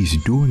that she's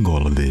doing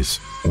all of this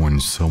on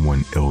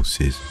someone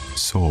else's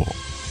song.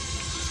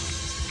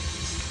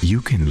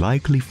 You can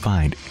likely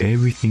find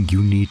everything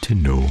you need to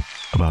know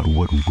about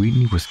what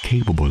Whitney was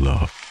capable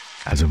of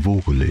as a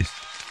vocalist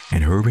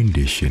in her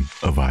rendition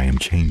of I Am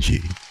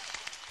Changing.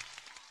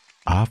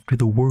 After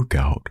the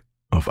workout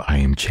of I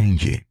Am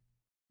Changing,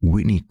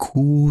 Whitney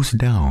cools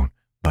down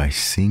by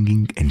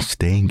singing and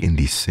staying in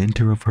the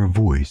center of her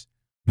voice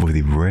for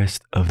the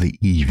rest of the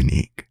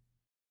evening.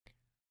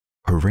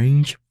 Her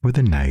range for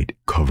the night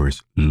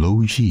covers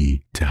low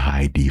G to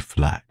high D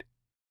flat.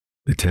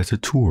 The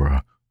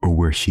tessitura, or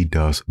where she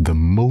does the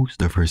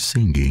most of her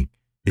singing,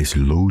 is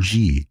low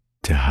G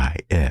to high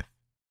F.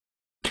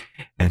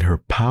 And her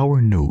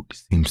power note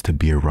seems to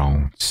be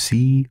around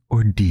C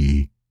or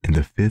D in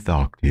the 5th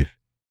octave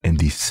in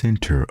the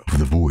center of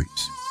the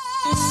voice.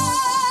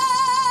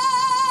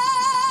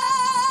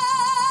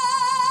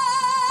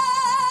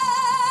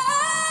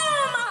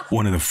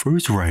 One of the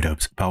first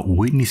write-ups about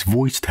Whitney's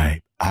voice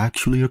type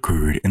actually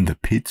occurred in the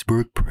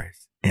Pittsburgh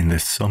Press in the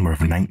summer of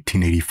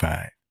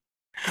 1985,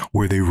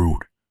 where they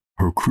wrote,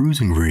 "Her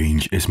cruising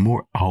range is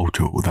more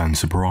alto than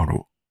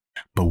soprano,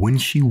 but when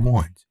she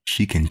wants,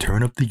 she can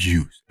turn up the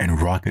juice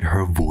and rocket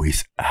her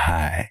voice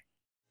high."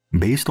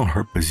 Based on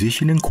her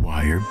position in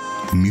choir,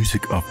 the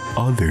music of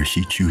others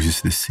she chooses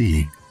to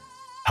sing,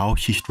 how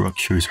she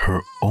structures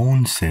her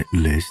own set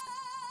list,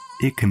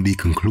 it can be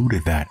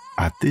concluded that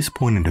at this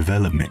point in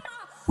development,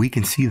 we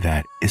can see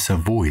that it's a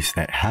voice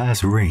that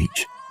has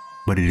range,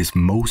 but it is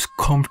most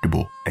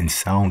comfortable and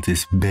sounds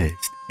its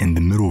best in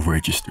the middle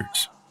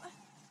registers.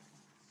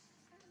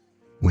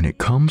 When it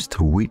comes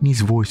to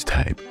Whitney's voice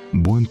type,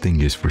 one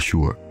thing is for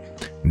sure,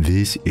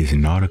 this is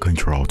not a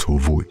contralto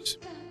voice.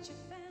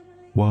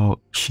 While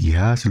she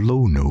has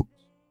low notes,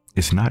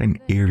 it's not an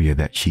area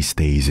that she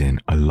stays in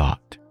a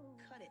lot.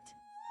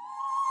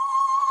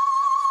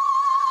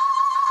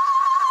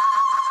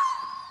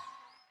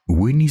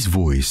 Whitney's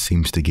voice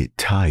seems to get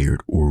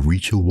tired or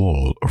reach a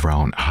wall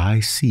around high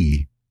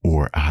C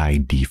or high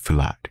D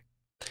flat.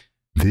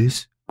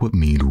 This would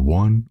mean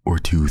one or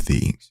two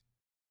things.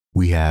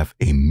 We have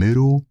a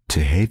middle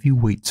to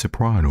heavyweight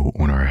soprano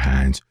on our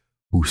hands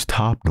whose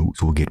top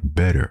notes will get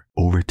better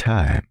over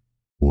time,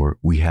 or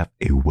we have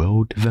a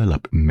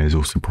well-developed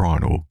mezzo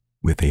soprano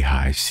with a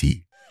high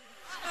C.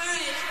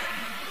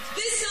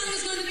 This song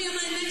is going to be on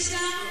my next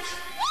album.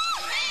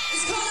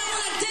 It's called I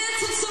Want to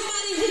Dance with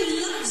Somebody Who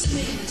Loves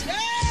Me.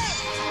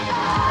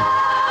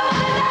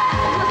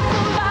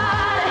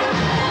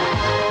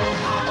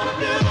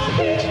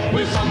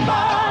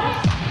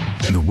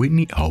 The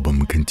Whitney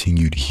album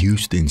continued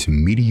Houston's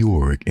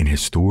meteoric and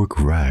historic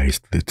rise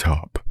to the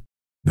top.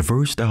 The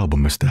first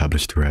album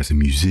established her as a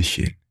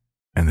musician,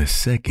 and the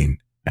second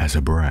as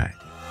a bride.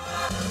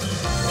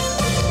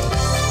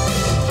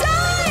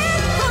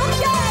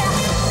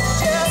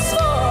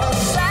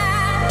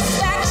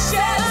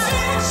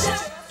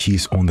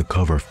 She's on the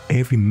cover of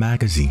every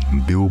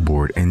magazine,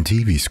 billboard, and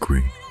TV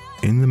screen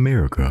in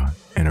America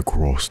and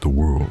across the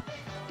world.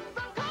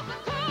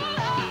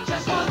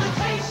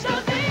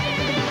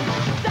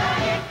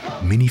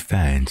 Many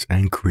fans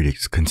and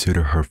critics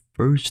consider her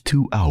first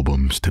two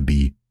albums to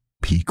be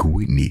peak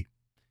Whitney,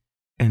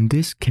 and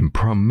this can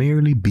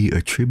primarily be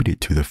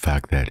attributed to the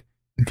fact that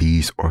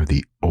these are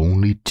the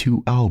only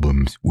two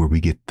albums where we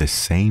get the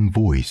same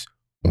voice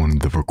on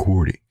the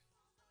recording,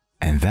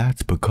 and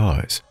that's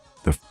because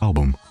the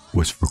album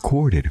was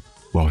recorded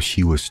while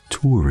she was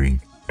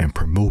touring and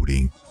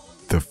promoting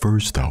the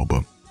first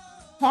album.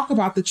 Talk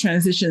about the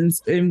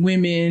transitions in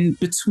women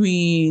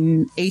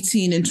between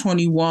 18 and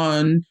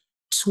 21,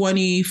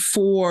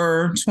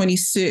 24,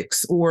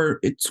 26, or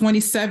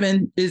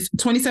 27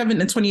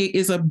 and 28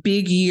 is a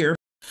big year.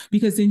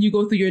 because then you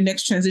go through your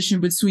next transition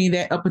between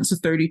that up until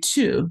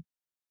 32.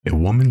 A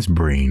woman's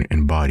brain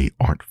and body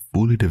aren't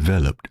fully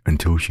developed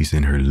until she's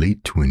in her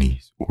late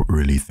 20s or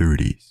early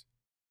 30s.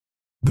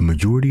 The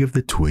majority of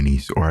the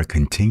 20s are a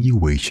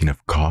continuation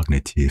of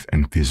cognitive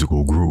and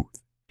physical growth.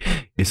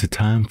 It's a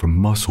time for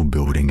muscle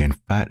building and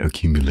fat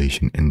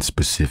accumulation in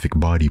specific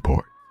body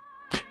parts.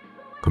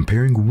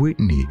 Comparing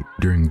Whitney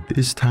during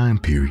this time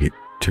period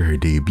to her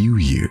debut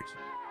years,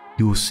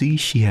 you will see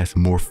she has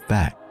more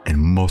fat and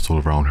muscle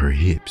around her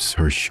hips,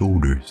 her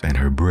shoulders, and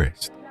her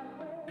breast.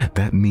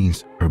 That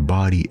means her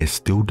body is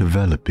still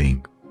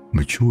developing,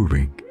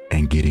 maturing,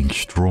 and getting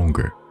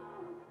stronger.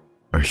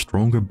 A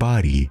stronger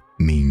body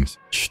means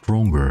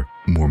stronger,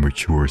 more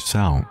mature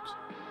sounds,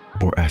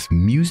 or as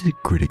music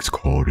critics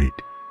called it,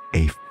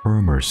 a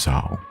firmer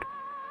sound.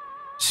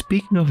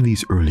 Speaking of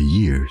these early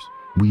years,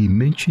 we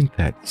mentioned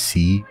that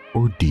C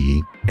or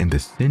D in the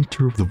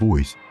center of the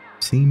voice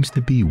seems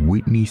to be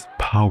Whitney's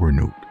power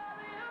note.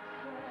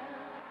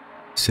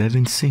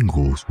 7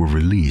 singles were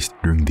released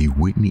during the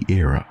Whitney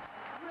era,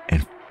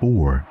 and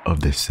 4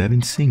 of the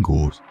 7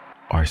 singles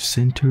are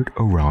centered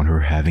around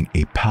her having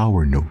a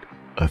power note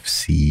of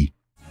C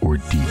or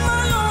D.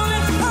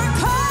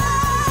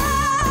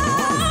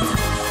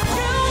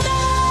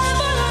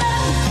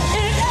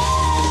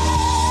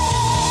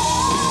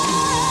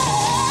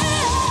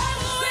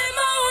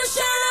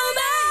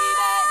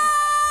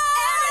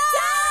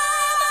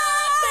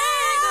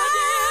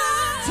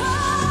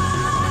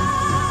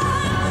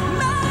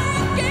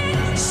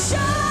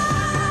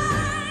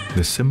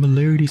 The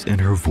similarities in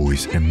her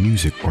voice and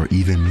music are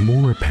even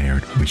more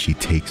apparent when she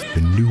takes the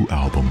new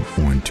album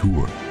on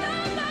tour.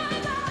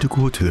 To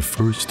go to the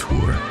first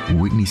tour,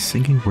 Whitney's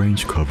singing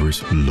range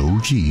covers low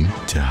G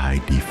to high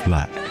D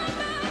flat.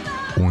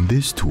 On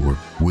this tour,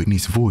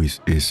 Whitney's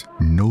voice is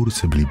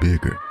noticeably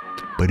bigger,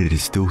 but it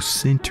is still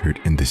centered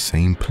in the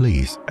same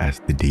place as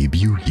the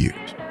debut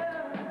years,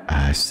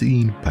 as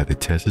seen by the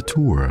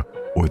tessitura,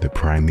 or the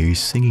primary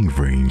singing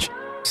range,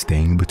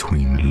 staying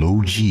between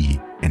low G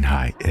and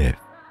high F.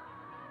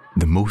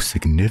 The most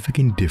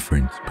significant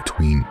difference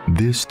between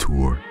this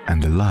tour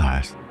and the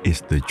last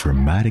is the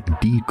dramatic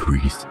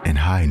decrease in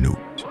high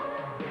notes.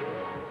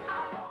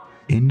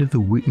 End of the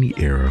Whitney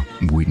era,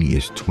 Whitney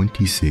is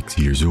 26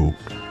 years old.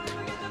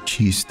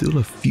 She is still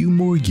a few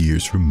more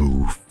years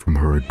removed from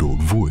her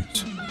adult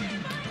voice.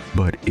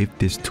 But if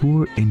this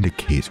tour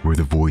indicates where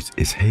the voice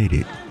is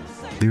headed,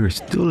 there is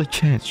still a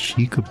chance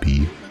she could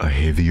be a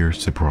heavier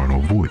soprano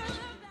voice.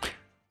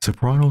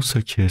 Sopranos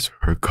such as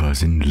her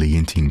cousin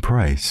Leontine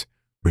Price,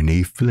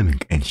 Renee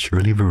Fleming, and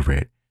Shirley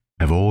Verrett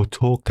have all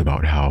talked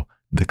about how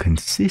the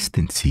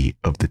consistency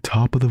of the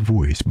top of the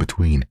voice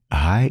between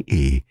high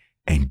A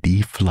and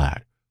D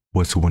flat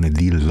was one of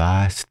the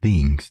last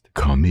things to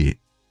come in.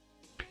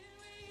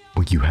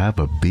 When you have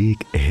a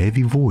big,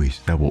 heavy voice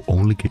that will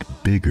only get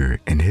bigger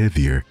and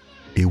heavier,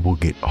 it will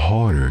get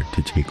harder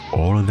to take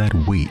all of that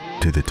weight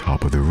to the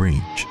top of the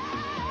range.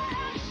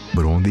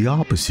 But on the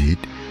opposite,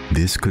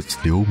 this could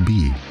still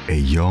be a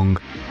young,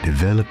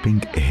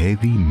 developing,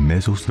 heavy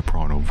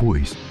mezzo-soprano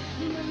voice.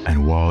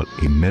 And while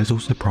a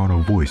mezzo-soprano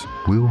voice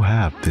will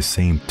have the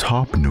same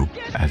top note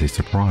as a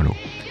soprano,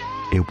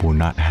 it will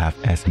not have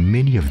as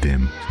many of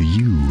them to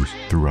use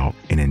throughout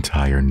an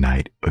entire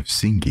night of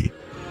singing.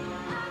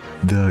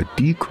 The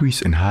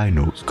decrease in high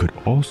notes could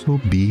also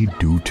be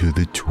due to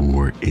the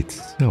tour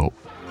itself.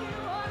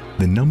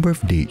 The number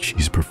of dates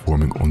she's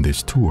performing on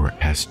this tour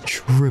has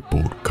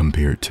tripled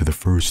compared to the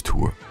first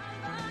tour.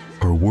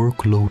 Her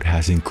workload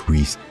has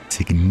increased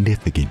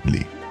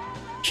significantly.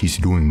 She's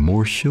doing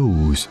more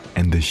shows,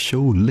 and the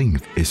show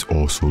length is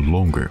also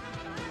longer.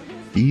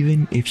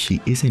 Even if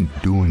she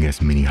isn't doing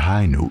as many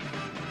high notes,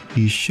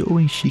 she's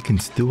showing she can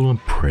still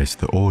impress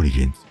the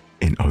audience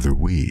in other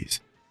ways,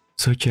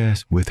 such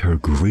as with her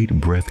great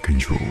breath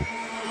control.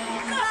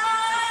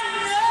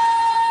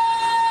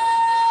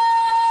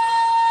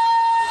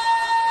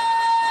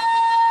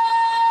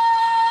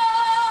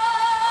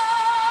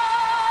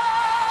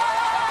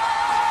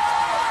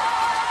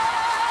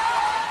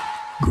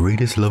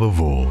 Greatest Love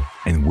of All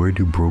and Where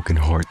Do Broken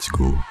Hearts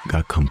Go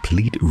got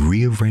complete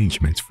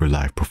rearrangements for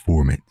live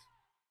performance,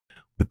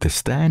 with the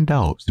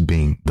standouts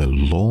being the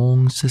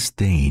long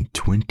sustained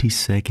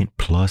 20-second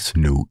plus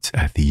notes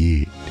at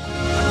the end.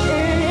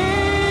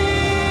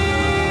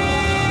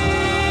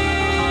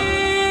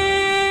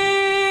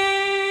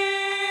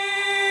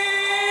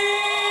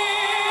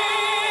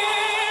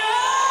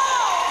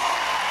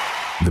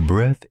 The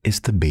breath is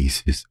the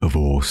basis of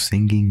all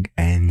singing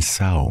and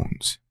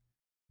sounds.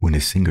 When a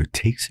singer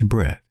takes a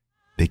breath,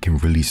 they can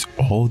release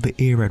all the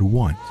air at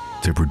once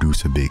to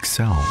produce a big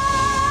sound.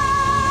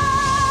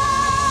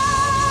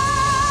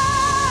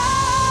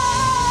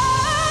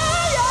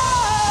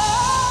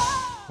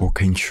 Or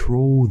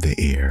control the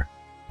air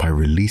by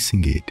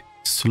releasing it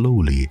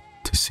slowly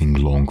to sing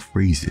long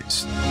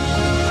phrases.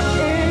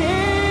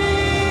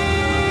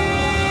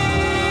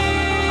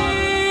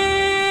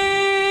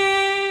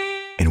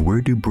 And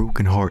Where Do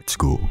Broken Hearts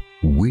Go?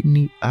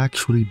 Whitney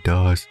actually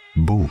does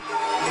both.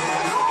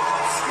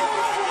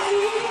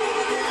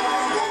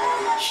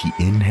 she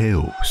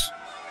inhales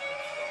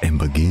and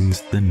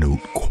begins the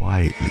note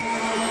quietly.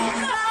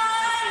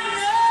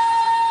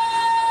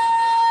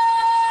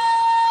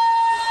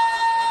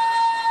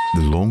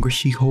 The longer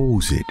she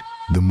holds it,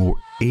 the more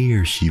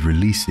air she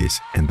releases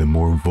and the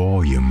more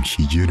volume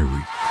she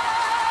generates.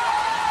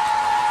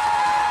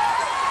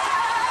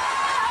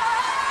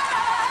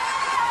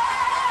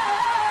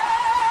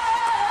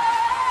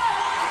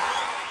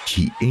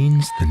 She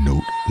ends the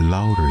note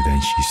louder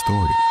than she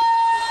started.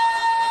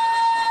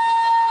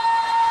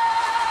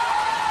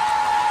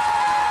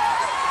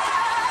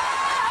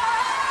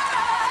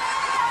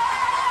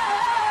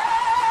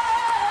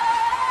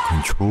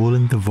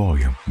 Controlling the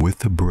volume with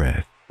the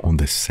breath on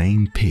the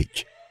same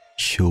pitch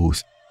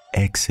shows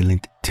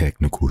excellent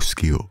technical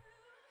skill.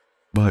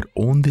 But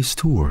on this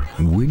tour,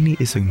 Whitney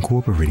is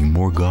incorporating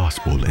more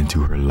gospel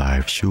into her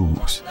live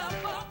shows.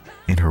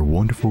 In her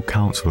wonderful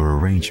counselor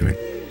arrangement,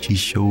 she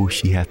shows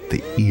she had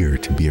the ear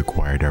to be a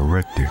choir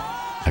director,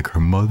 like her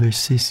mother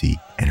Cissy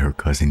and her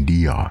cousin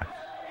Dion.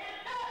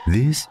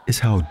 This is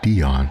how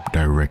Dion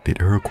directed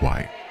her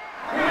choir.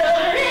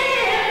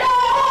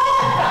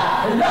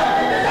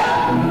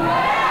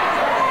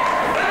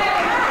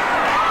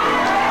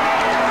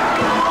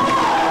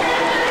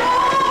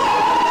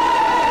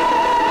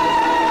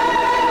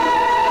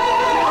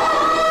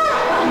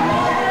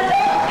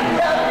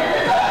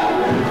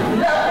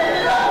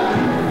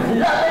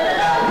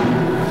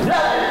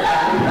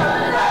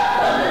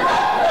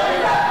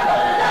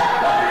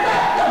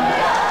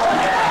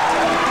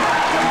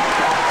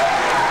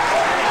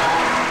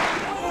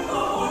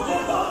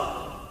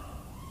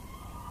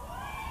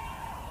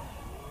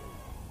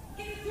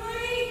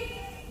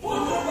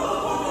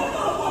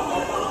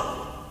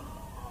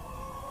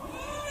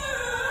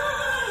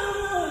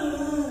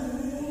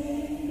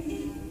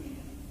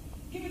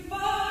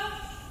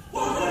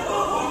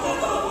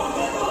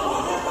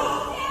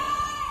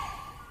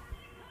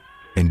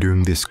 And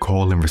during this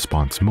call and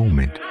response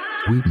moment,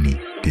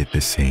 Whitney did the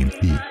same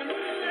thing.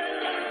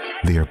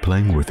 They are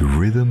playing with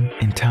rhythm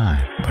and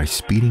time by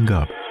speeding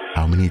up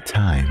how many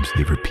times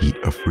they repeat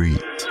a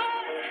phrase.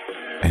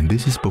 And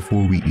this is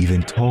before we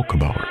even talk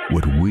about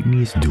what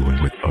Whitney is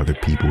doing with other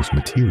people's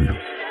material,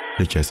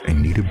 such as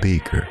Anita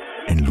Baker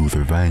and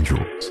Luther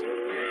Vandross.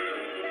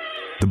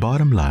 The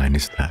bottom line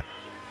is that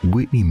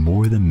Whitney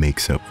more than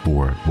makes up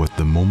for what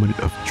the Moment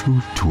of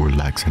Truth tour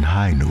lacks in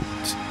high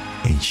notes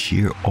and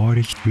sheer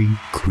artistry,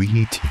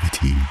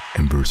 creativity,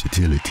 and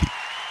versatility.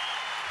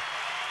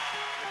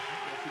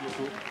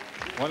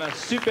 Voilà,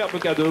 superbe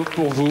cadeau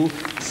pour vous.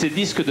 Ces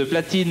disques de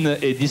platine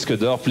et disques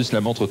d'or, plus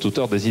la montre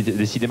tuteur.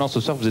 Décidément, ce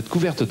soir, vous êtes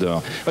couverte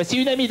d'or.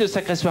 Voici une amie de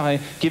Sacrée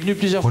Soirée qui est venue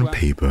plusieurs fois. On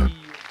paper,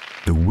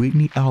 the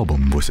Whitney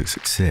album was a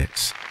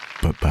success,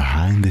 but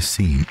behind the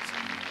scenes,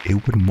 it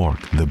would mark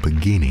the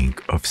beginning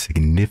of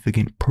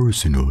significant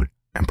personal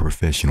and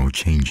professional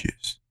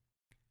changes.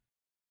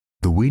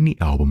 The Whitney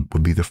album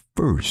would be the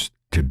first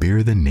to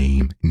bear the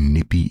name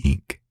Nippy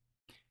Inc.,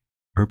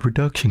 her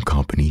production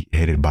company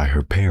headed by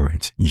her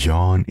parents,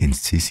 John and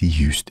Cissy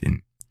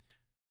Houston.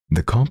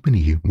 The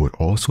company would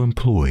also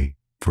employ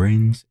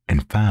friends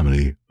and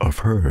family of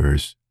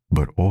hers,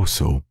 but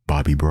also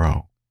Bobby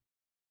Brown.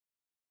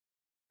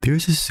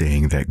 There's a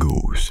saying that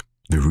goes,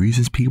 the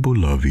reasons people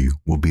love you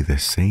will be the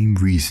same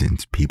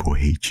reasons people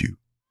hate you.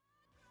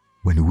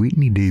 When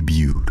Whitney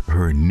debuted,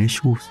 her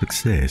initial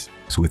success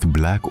was with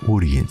black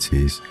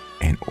audiences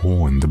and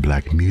on the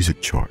black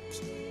music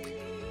charts.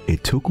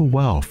 It took a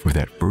while for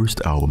that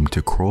first album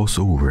to cross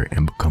over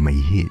and become a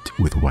hit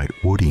with white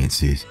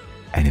audiences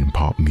and in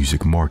pop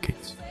music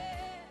markets.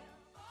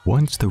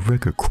 Once the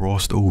record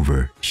crossed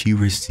over, she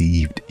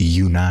received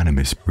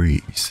unanimous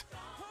praise.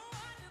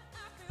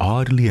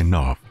 Oddly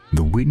enough,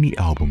 the Whitney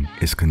album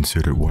is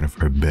considered one of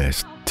her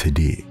best to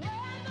date.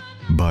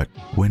 But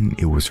when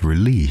it was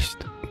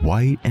released,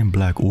 white and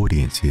black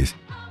audiences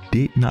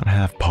did not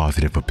have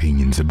positive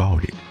opinions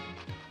about it.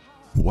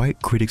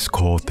 White critics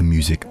called the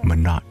music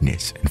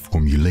monotonous and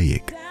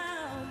formulaic.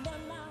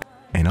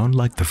 And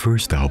unlike the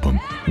first album,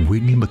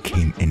 Whitney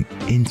became an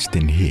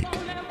instant hit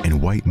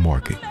in white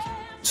markets.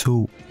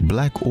 So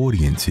black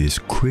audiences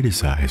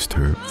criticized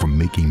her for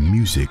making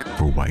music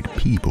for white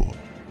people.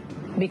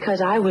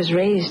 Because I was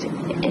raised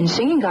in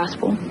singing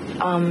gospel,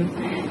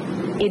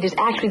 it is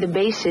actually the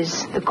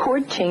basis, the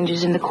chord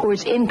changes and the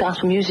chords in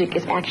gospel music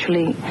is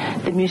actually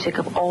the music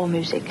of all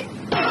music.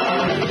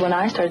 When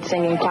I started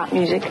singing pop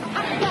music,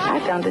 I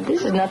found that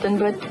this is nothing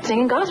but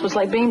singing gospel. It's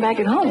like being back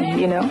at home,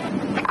 you know.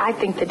 I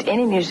think that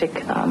any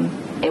music,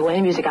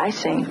 any music I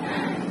sing,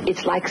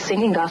 it's like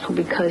singing gospel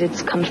because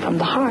it comes from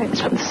the heart,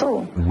 it's from the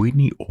soul.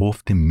 Whitney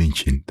often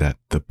mentioned that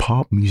the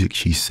pop music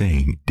she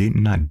sang did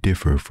not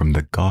differ from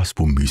the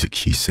gospel music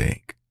she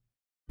sang,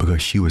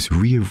 because she was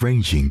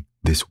rearranging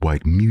this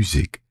white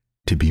music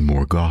to be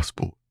more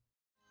gospel.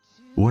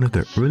 One of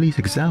the earliest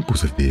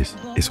examples of this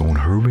is on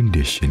her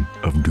rendition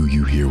of Do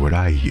You Hear What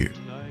I Hear?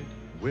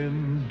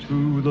 Went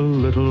to the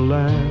little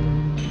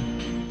land.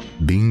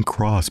 Bing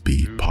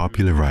Crosby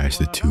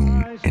popularized the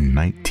tune in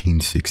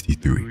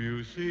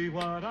 1963.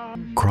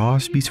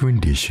 Crosby's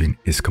rendition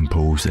is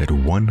composed at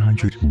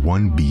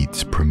 101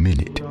 beats per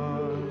minute.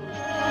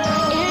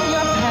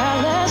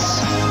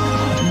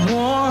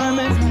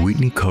 When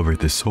Whitney covered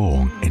the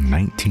song in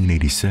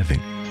 1987,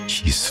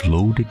 she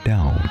slowed it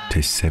down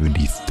to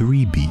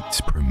 73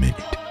 beats per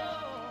minute.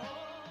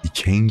 The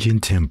change in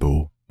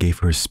tempo gave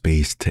her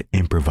space to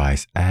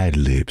improvise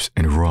ad-libs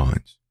and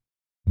runs,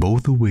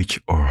 both of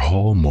which are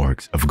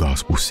hallmarks of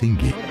gospel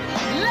singing.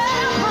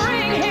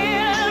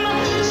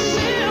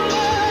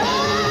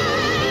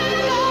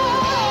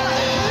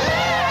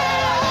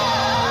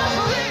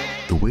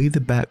 The way the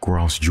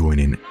backgrounds join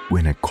in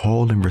in a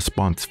call and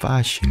response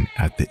fashion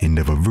at the end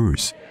of a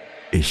verse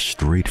is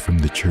straight from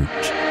the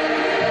church.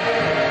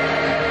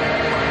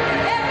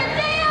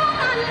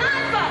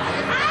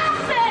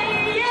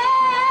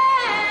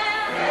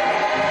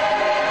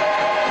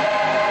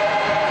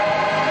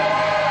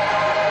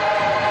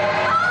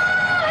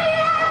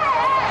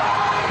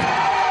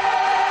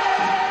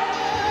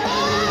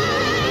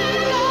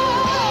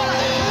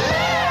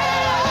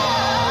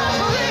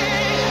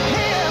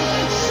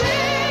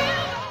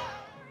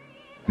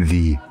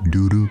 The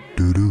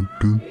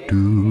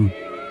do-do-do-do-do-do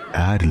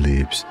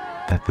ad-libs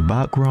that the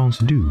backgrounds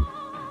do,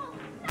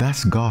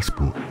 that's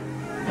gospel.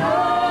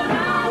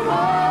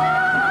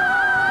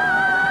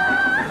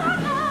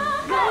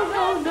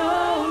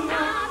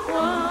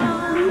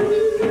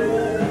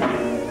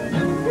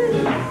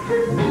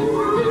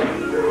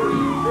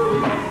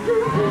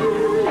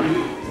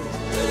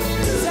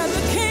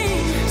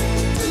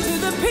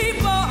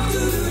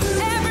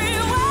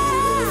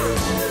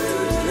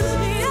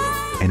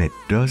 And it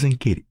doesn't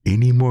get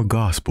any more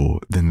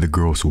gospel than the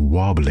girls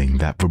wobbling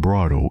that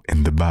vibrato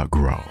in the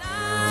background.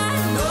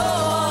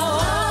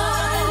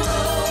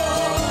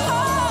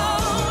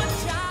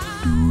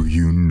 Do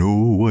you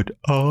know what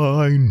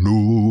I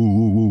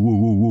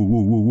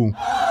know?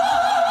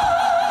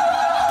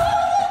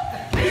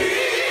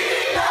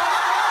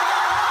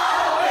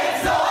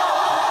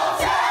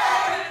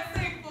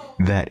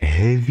 That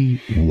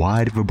heavy,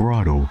 wide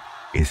vibrato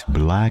is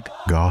black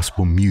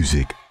gospel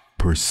music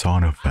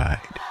personified.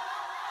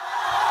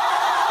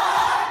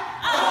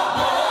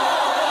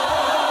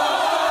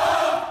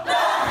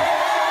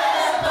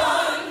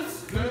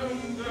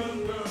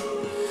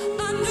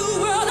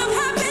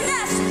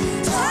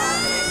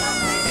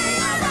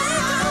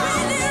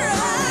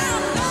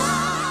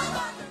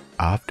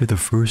 After the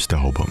first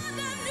album,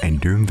 and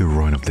during the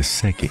run of the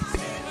second,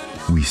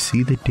 we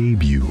see the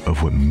debut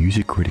of what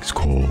music critics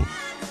call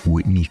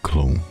Whitney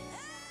clone.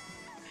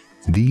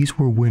 These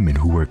were women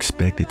who were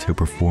expected to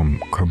perform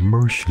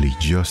commercially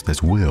just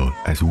as well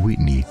as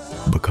Whitney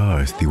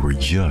because they were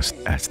just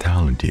as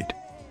talented.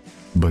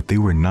 But they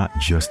were not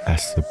just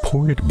as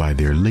supported by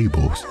their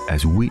labels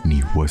as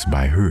Whitney was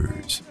by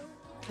hers.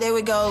 There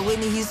we go,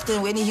 Whitney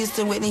Houston, Whitney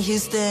Houston, Whitney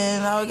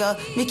Houston. There we go,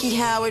 Mickey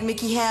Howard,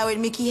 Mickey Howard,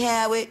 Mickey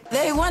Howard.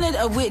 They wanted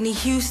a Whitney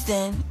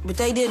Houston, but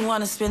they didn't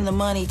want to spend the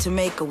money to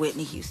make a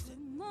Whitney Houston.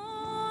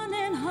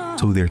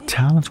 So their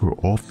talents were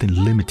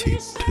often limited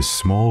to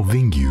small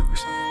venues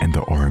and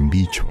the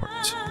R&B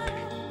charts.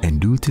 And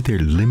due to their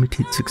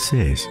limited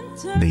success,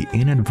 they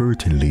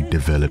inadvertently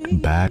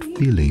developed bad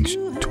feelings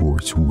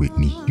towards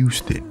Whitney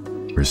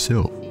Houston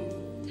herself.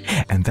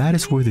 And that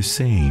is where the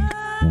saying,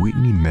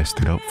 Whitney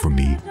messed it up for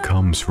me,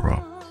 comes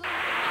from.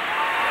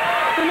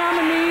 The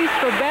nominees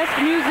for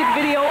Best Music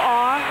Video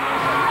are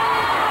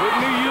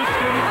Whitney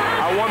Houston,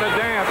 I Want to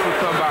Dance with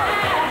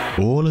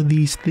Somebody. All of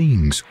these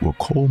things will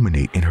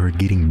culminate in her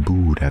getting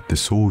booed at the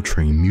Soul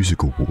Train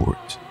Music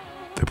Awards,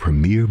 the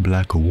premier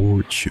black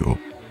award show.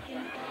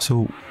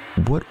 So,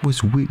 what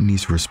was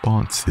Whitney's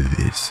response to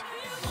this?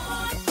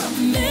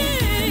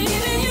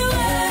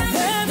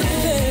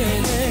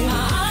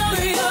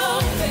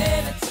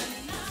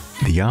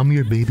 The I'm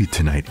Your Baby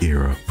Tonight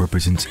era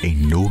represents a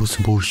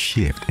noticeable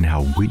shift in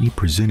how Whitney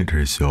presented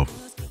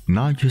herself,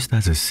 not just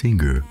as a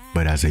singer,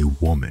 but as a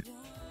woman.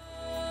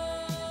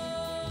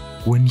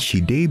 When she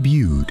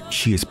debuted,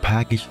 she is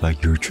packaged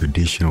like your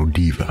traditional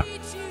diva,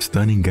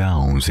 stunning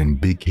gowns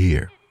and big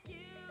hair.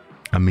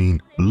 I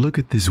mean, look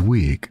at this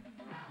wig.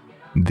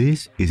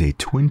 This is a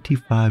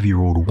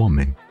 25-year-old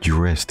woman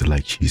dressed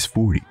like she's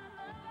 40.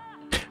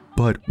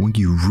 But when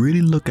you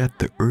really look at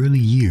the early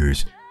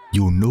years,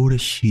 you'll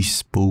notice she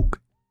spoke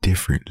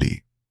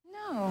differently.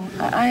 No,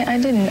 I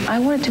didn't. I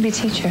wanted to be a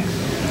teacher,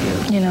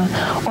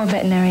 or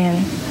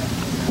veterinarian.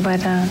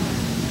 But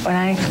when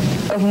I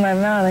opened my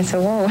mouth, I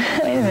said, whoa,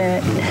 wait a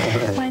minute,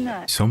 why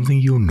not? Something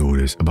you'll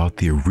notice about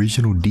the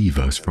original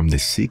divas from the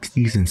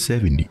 60s and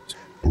 70s,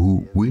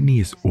 who Whitney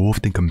is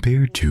often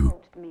compared to,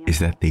 is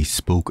that they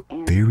spoke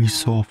very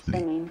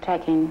softly.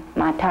 Taking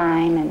my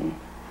time and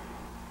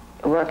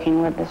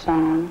working with the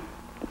song,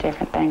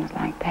 different things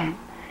like that.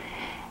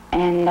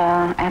 And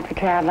after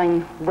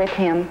traveling with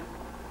him,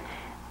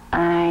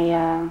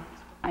 I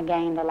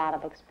gained a lot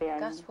of experience.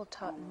 Gospel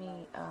taught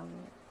me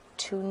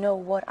to know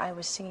what I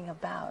was singing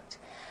about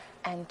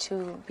and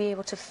to be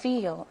able to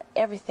feel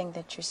everything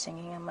that you're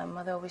singing. And my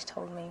mother always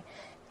told me,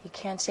 You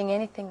can't sing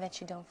anything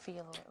that you don't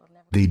feel.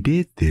 They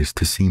did this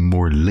to seem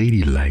more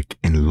ladylike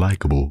and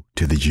likable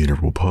to the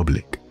general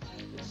public.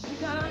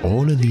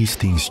 All of these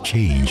things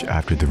change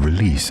after the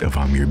release of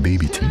I'm Your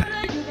Baby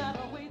Tonight.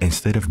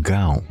 Instead of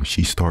gowns,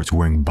 she starts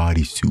wearing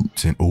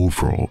bodysuits and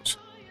overalls,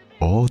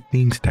 all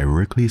things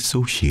directly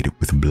associated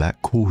with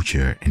black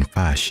culture and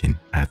fashion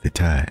at the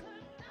time.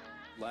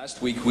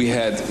 Last week we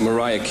had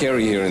Mariah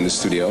Carey here in the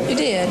studio. You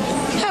did?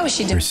 How was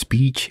she doing? Her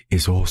speech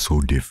is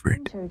also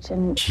different.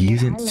 She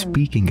isn't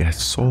speaking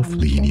as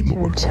softly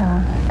anymore. Church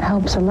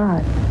helps a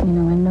lot, you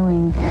know, in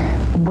knowing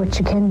what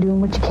you can do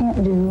and what you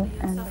can't do.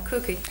 And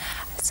Cookie.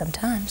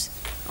 Sometimes.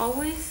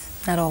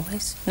 Always? Not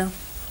always, no.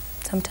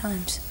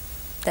 Sometimes.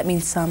 That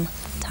means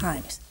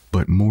sometimes.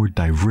 But more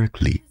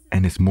directly,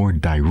 and it's more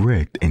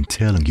direct in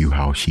telling you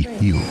how she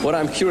feels. What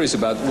I'm curious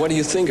about, what do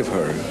you think of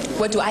her?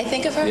 What do I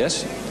think of her?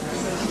 Yes?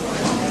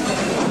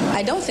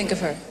 I don't think of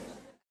her.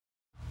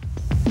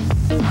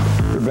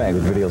 We're back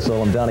with Video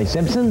Soul. I'm Donnie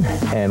Simpson,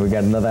 and we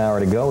got another hour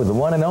to go with the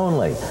one and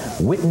only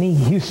Whitney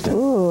Houston.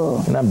 Ooh.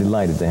 And I'm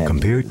delighted to have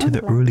Compared to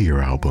the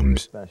earlier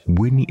albums,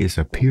 Whitney is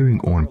appearing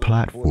on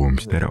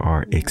platforms that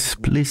are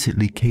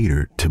explicitly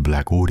catered to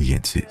black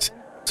audiences,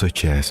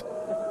 such as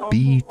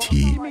BET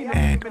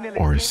and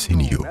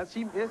Arsenio.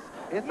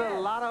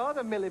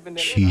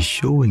 She's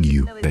showing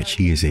you that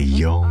she is a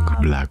young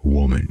black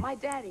woman.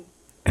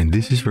 And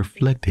this is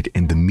reflected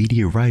in the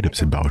media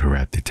write-ups about her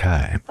at the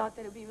time.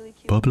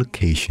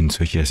 Publications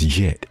such as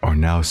Jet are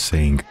now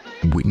saying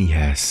Whitney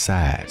has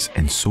sass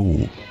and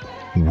soul,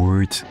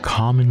 words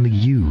commonly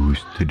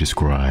used to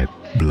describe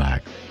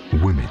black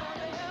women.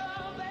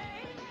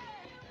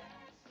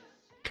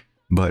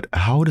 But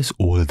how does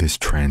all of this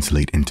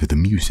translate into the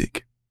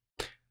music?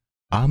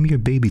 I'm Your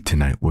Baby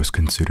Tonight was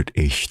considered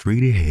a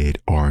straight-ahead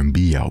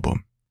R&B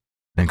album.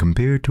 And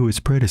compared to its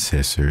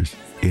predecessors,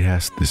 it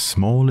has the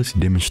smallest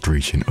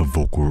demonstration of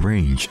vocal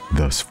range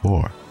thus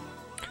far.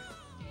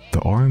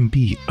 The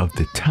R&B of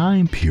the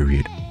time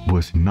period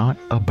was not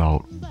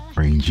about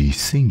rangy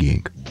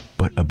singing,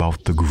 but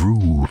about the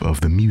groove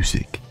of the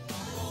music.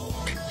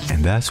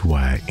 And that's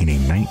why in a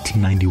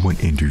 1991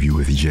 interview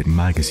with Jet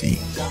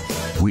magazine,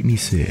 Whitney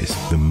says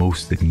the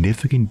most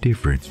significant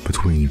difference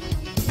between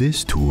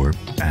this tour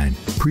and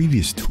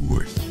previous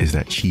tours is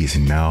that she is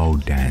now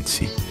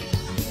dancing.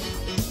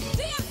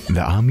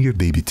 The I'm Your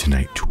Baby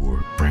Tonight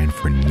tour ran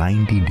for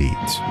 90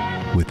 dates,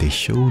 with a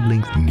show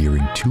length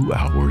nearing 2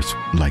 hours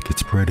like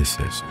its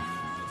predecessor.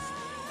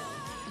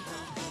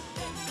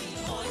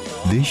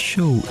 This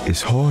show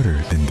is harder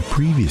than the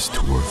previous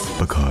tour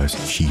because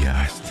she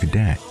has to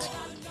dance.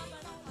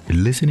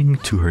 Listening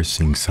to her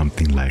sing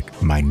something like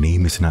My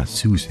Name Is Not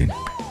Susan,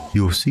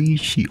 you'll see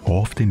she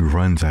often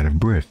runs out of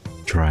breath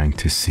trying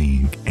to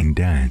sing and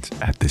dance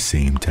at the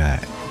same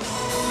time.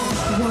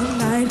 One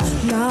night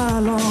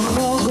not long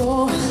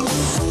ago,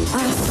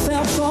 I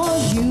fell for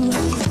you.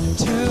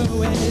 2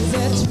 ways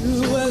that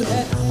you will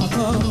let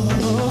go.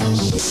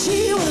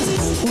 She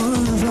was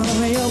one from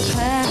your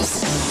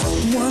past,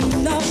 one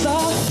of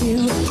the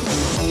few.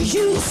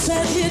 You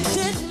said you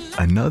didn't.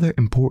 Another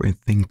important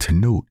thing to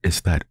note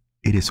is that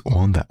it is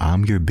on the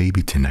I'm Your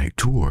Baby Tonight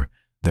tour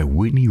that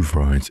Whitney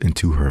runs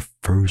into her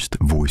first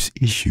voice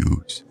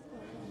issues.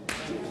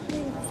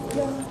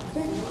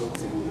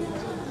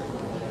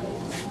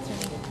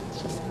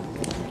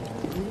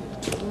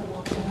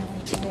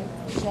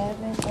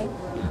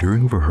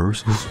 During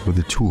rehearsals for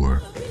the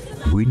tour,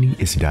 Whitney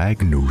is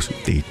diagnosed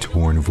with a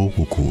torn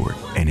vocal cord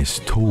and is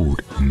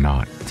told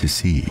not to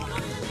sing.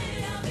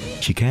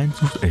 She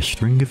cancels a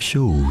string of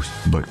shows,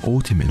 but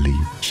ultimately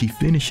she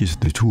finishes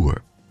the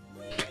tour.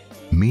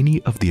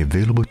 Many of the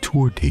available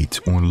tour dates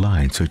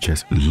online, such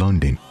as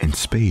London and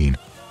Spain,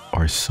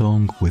 are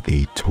sung with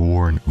a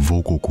torn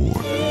vocal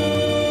cord.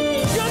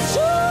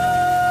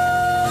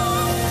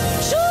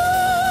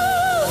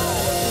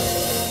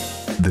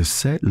 The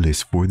set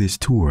list for this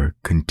tour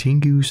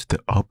continues the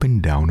up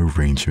and down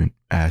arrangement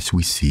as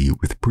we see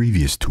with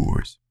previous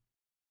tours.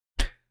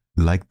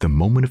 Like the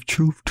Moment of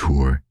Truth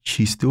tour,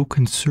 she's still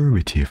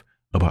conservative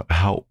about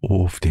how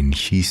often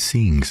she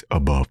sings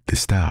above the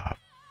staff.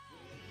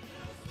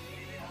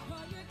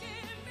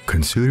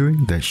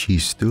 Considering that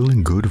she's still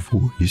in good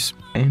voice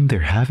and there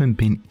haven't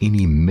been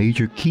any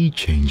major key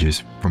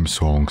changes from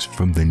songs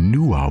from the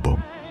new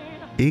album,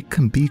 it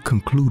can be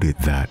concluded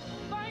that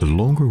the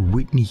longer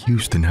Whitney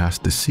Houston has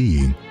to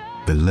sing,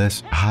 the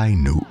less high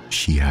note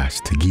she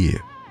has to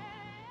give.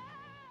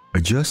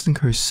 Adjusting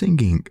her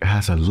singing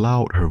has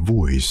allowed her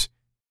voice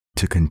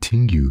to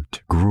continue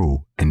to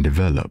grow and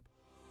develop.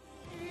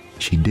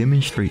 She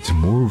demonstrates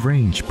more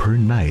range per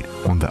night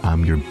on the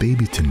I'm Your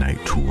Baby Tonight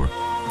tour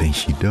than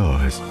she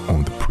does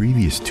on the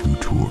previous 2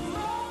 tours.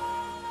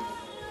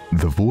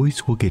 The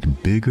voice will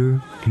get bigger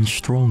and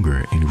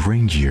stronger and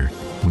rangier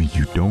when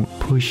you don't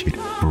push it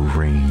for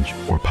range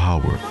or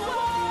power.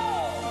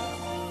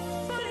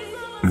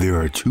 There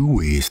are 2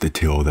 ways to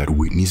tell that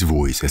Whitney's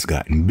voice has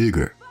gotten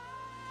bigger.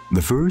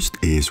 The first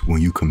is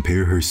when you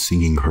compare her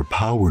singing her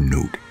power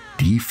note,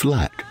 D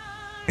flat,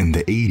 in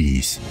the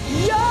 80s.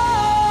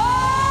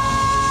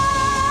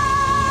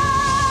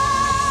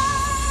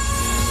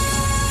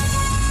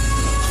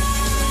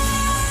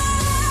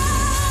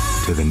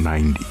 into the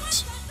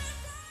 90s.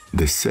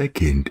 The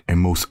second and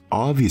most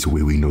obvious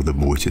way we know the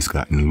voice has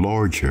gotten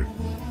larger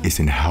is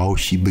in how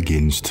she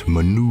begins to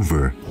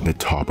maneuver the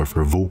top of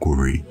her vocal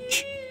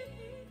range.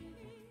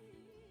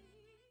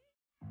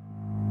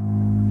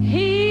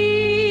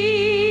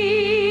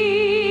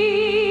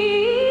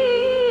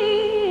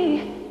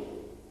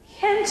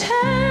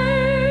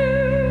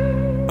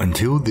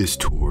 Until this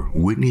tour,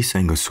 Whitney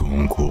sang a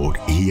song called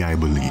He I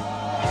Believe.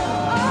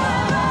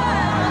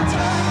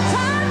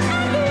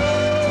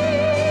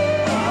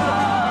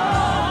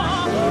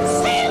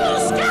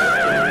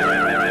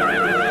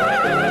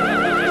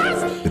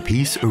 The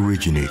piece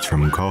originates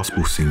from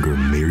gospel singer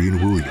Mariah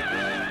Williams.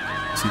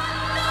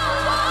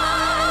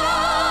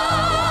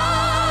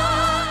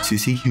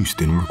 Cissy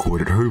Houston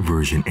recorded her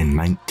version in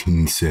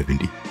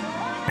 1970,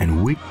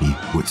 and Whitney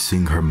would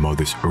sing her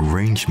mother's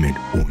arrangement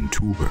on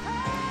tour.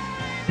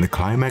 The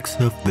climax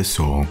of the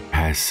song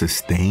has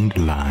sustained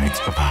lines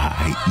of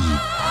high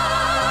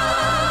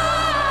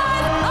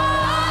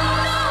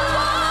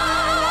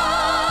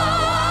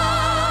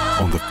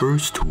E. On the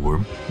first tour,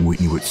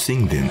 Whitney would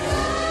sing them.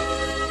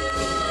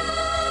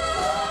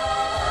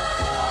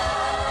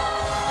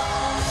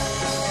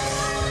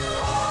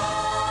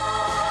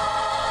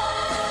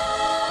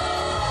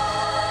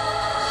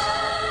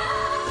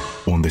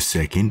 On the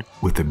second,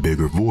 with a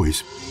bigger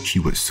voice, she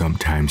would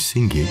sometimes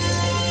sing it.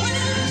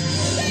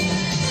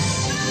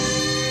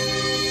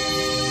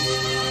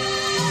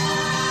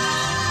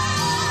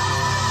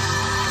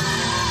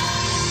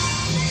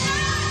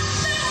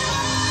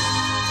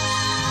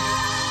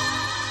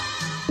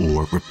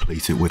 Or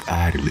replace it with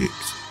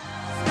ad-libs.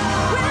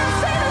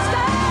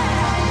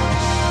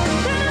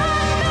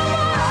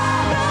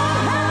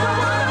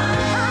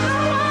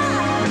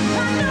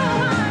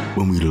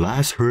 When we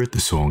last heard the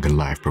song in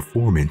live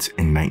performance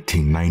in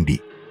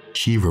 1990,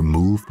 she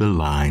removed the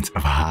lines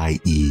of high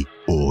E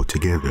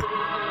altogether.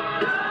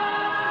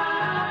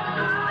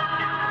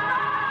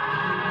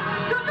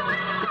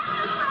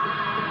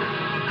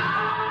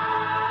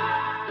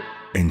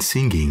 In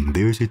singing,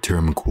 there's a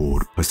term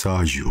called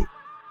passaggio.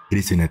 It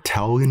is an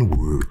Italian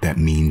word that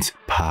means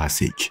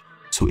passage.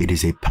 So it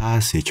is a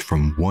passage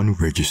from one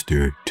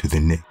register to the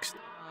next.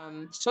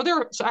 So there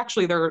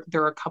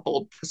are a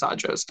couple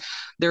passaggos.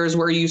 There's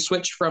where you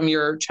switch from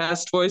your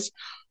chest voice,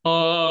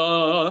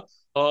 you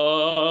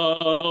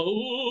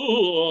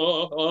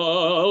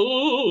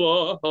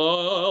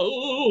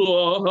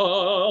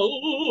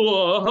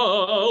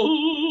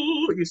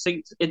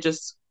see it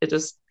just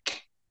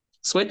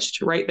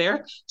switched right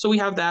there. So we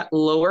have that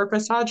lower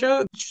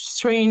passaggio,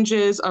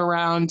 changes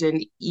around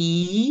an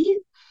E,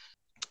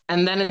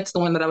 and then it's the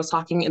one that I was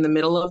talking in the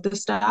middle of the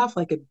staff,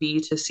 like a B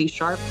to C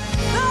sharp.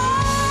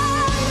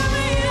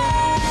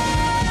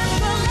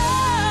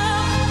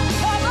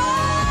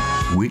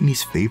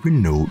 Whitney's favorite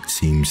note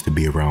seems to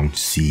be around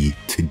C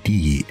to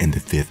D in the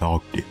 5th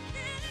octave.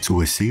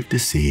 So it's safe to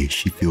say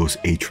she feels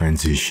a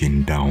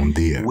transition down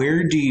there.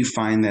 Where do you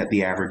find that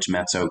the average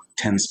mezzo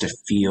tends to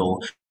feel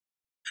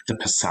the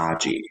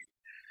passaggi?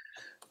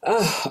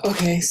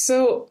 Okay,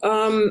 so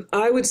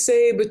I would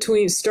say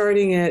between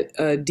starting at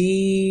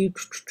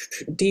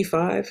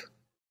D5,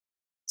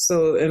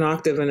 so an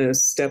octave and a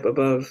step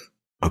above.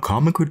 A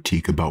common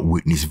critique about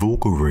Whitney's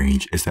vocal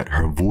range is that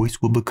her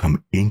voice will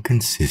become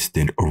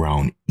inconsistent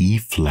around E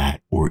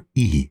flat or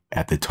E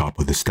at the top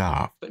of the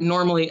staff. But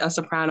normally a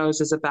soprano's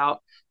is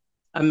about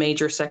a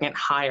major second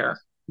higher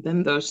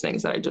than those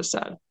things that I just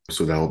said.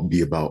 So that would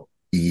be about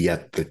E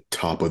at the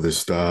top of the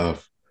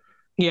staff.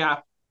 Yeah.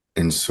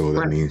 And so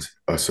that means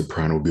a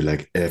soprano would be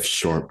like F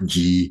sharp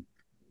G.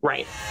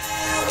 Right.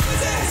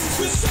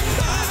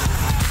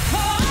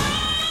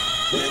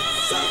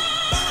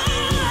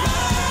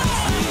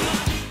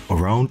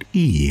 Around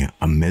E,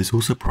 a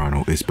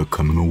mezzo-soprano is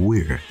becoming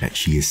aware that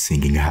she is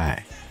singing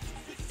high.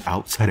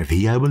 Outside of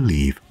He I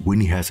Believe,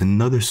 Whitney has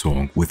another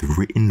song with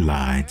written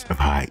lines of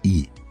high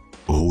E,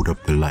 Hold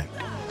Up the Light.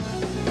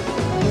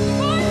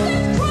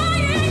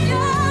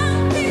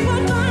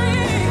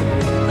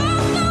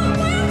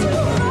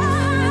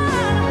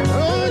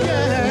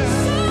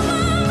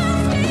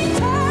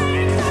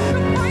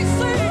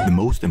 The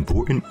most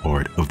important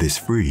part of this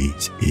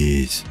phrase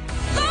is,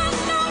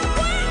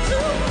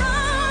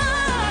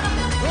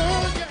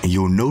 and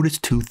you'll notice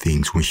two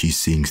things when she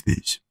sings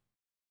this.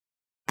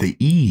 The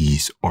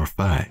E's are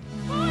 5.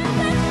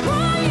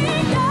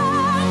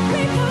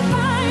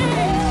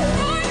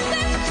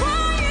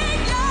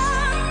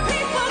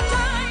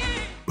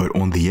 But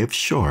on the F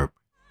sharp,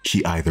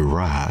 she either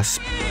rasps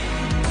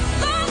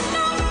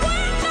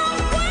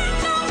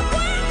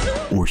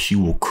or she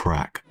will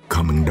crack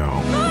coming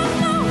down.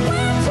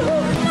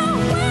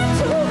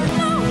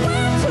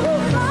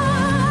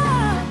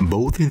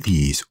 Both of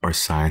these are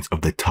signs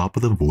of the top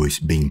of the voice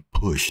being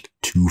pushed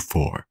too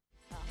far.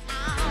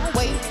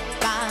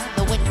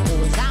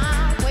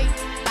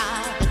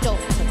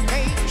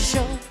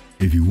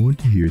 If you want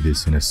to hear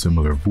this in a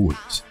similar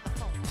voice,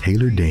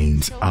 Taylor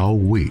Dane's I'll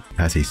Wait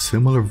has a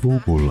similar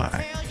vocal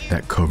line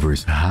that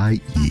covers high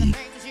E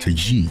to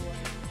G.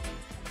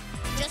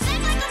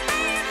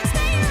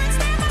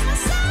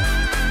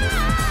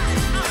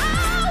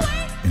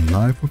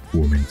 live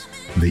performance,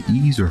 the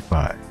E's are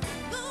 5.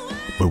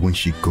 But when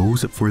she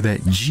goes up for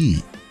that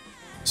G,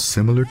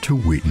 similar to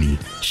Whitney,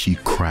 she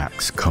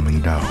cracks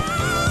coming down.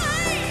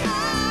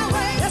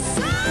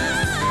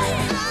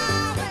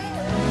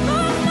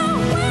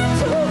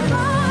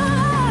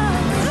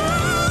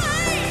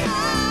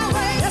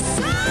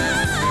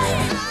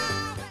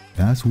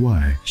 That's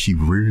why she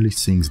rarely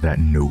sings that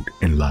note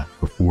in live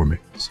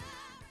performance.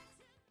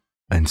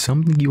 And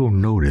something you'll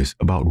notice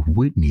about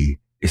Whitney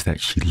is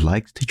that she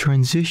likes to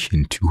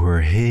transition to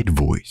her head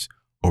voice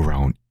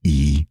around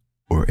E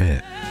or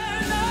F.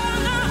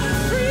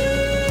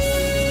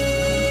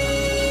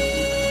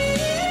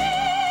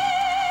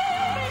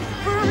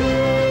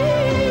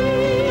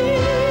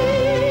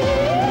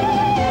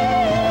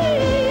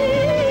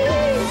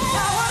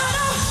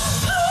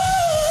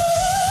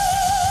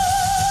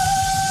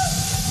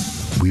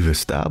 We've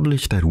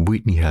established that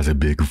Whitney has a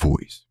big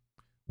voice,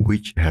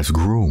 which has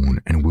grown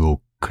and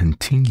will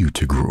continue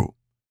to grow.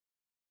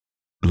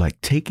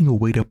 Like taking a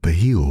weight up a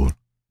hill,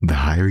 the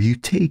higher you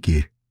take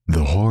it,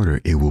 the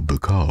harder it will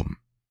become.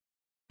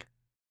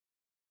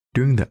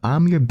 During the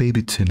I'm Your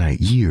Baby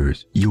Tonight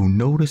years, you'll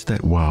notice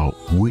that while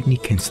Whitney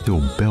can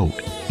still belt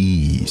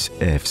E's,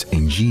 F's,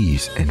 and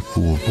G's in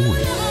full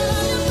voice,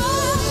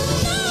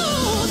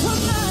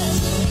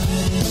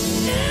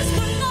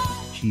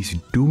 she's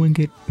doing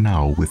it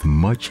now with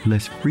much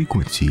less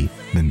frequency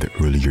than the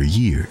earlier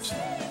years,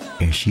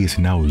 and she is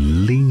now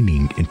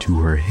leaning into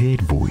her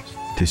head voice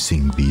to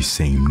sing these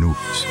same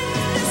notes.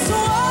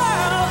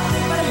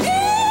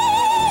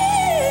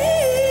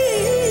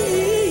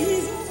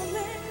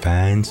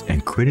 Fans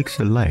and critics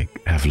alike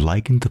have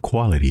likened the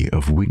quality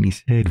of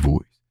Whitney's head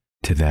voice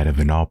to that of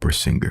an opera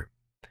singer.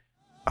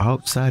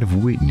 Outside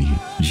of Whitney,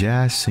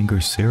 jazz singer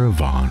Sarah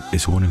Vaughan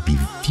is one of the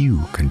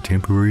few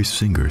contemporary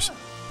singers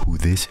who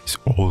this has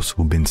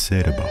also been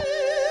said about.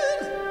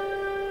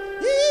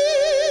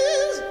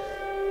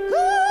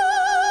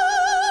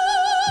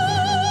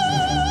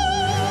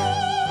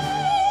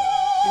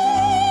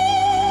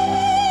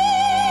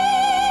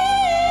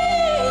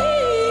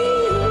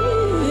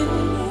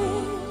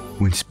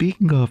 When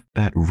speaking of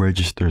that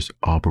registers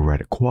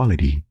operatic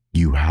quality,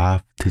 you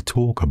have to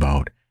talk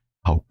about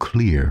how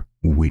clear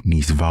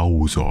Whitney's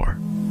vowels are.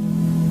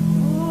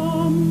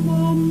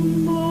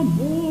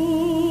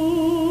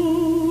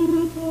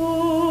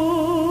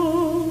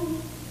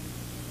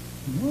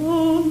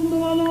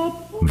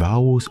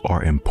 Vowels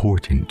are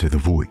important to the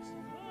voice.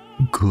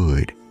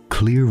 Good,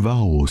 clear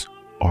vowels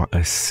are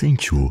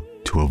essential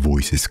to a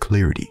voice's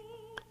clarity.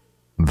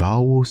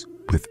 Vowels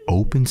with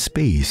open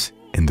space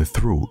in the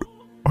throat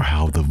are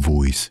how the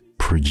voice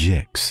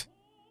projects.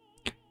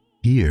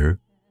 Here,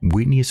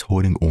 Whitney is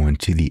holding on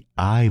to the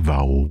I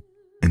vowel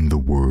in the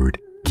word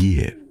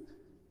give.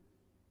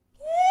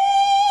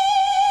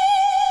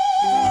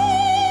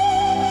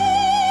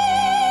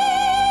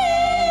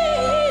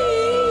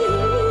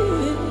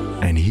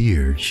 And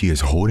here she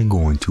is holding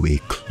on to a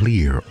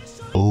clear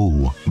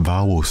O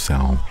vowel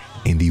sound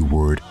in the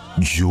word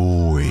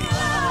joy.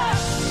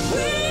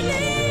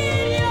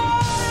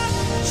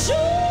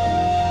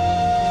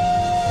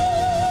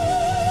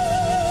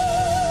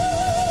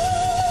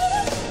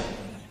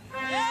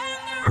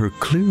 Her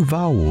clear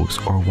vowels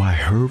are why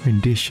her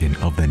rendition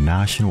of the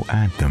national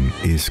anthem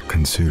is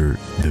considered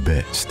the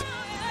best.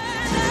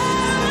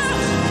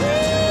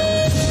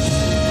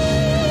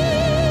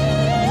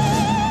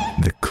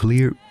 The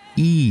clear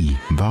E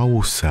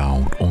vowel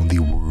sound on the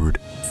word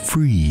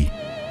free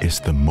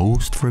is the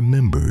most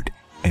remembered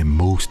and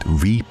most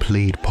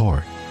replayed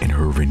part in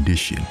her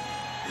rendition.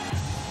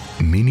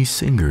 Many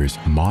singers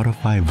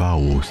modify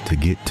vowels to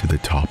get to the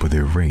top of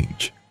their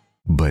range,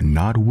 but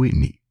not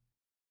Whitney.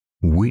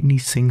 Whitney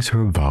sings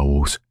her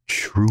vowels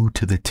true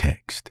to the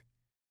text.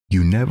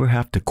 You never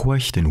have to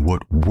question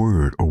what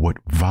word or what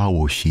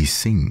vowel she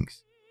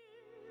sings.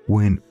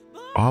 When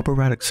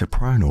operatic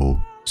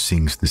soprano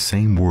sings the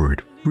same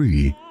word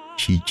free,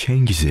 she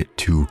changes it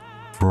to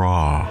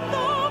fra.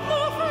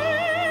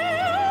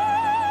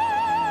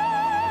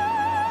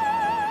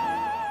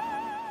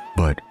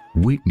 But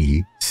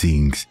Whitney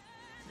sings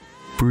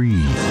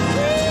free.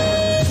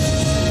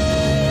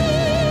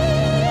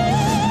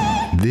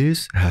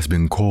 This has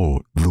been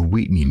called the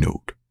Whitney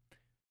note,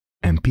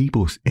 and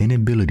people's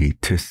inability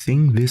to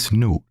sing this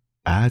note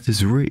as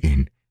is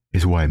written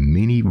is why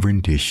many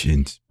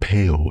renditions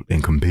pale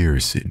in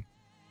comparison.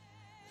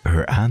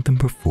 Her anthem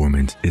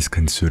performance is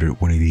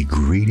considered one of the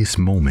greatest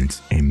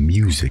moments in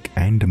music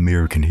and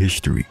American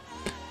history,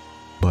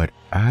 but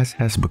as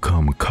has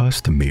become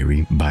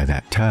customary by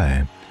that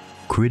time,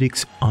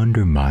 critics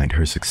undermined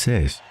her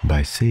success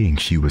by saying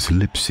she was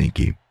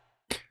lip-syncing.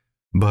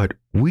 But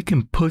we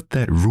can put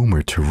that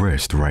rumor to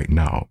rest right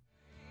now.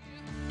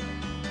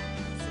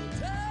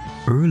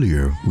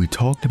 Earlier, we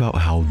talked about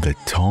how the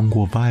tongue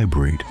will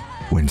vibrate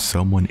when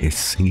someone is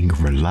singing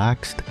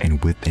relaxed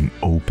and with an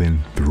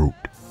open throat.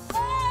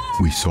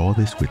 We saw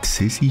this with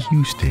Cissy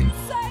Houston,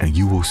 and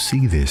you will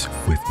see this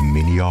with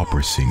many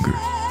opera singers.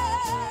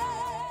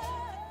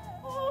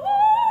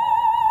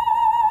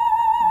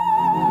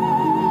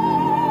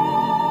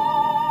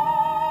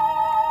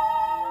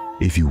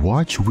 If you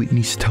watch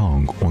Whitney's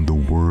tongue on the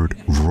word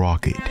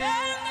rocket,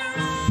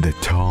 the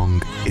tongue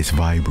is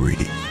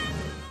vibrating.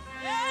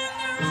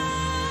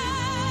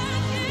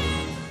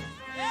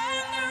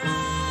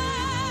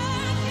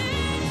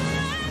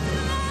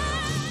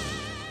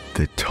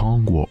 The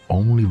tongue will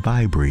only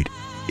vibrate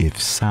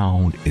if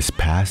sound is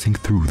passing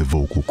through the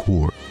vocal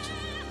cords.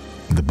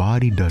 The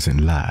body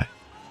doesn't lie.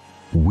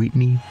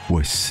 Whitney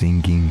was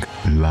singing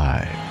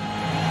live.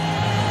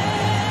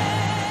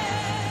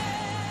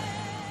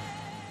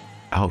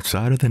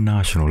 Outside of the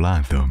national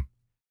anthem,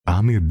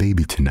 I'm Your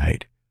Baby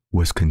Tonight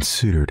was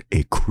considered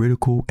a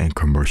critical and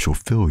commercial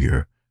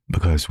failure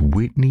because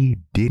Whitney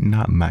did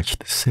not match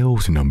the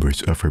sales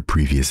numbers of her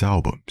previous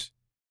albums.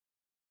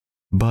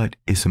 But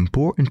it's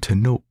important to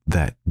note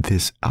that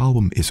this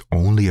album is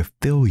only a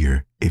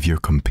failure if you're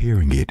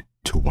comparing it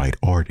to white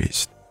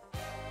artists.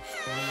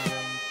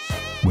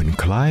 When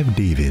Clive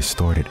Davis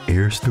started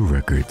Arista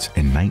Records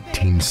in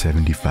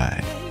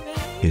 1975,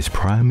 his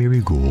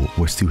primary goal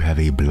was to have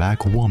a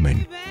black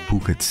woman who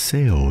could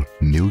sell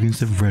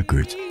millions of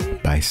records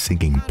by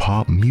singing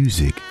pop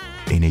music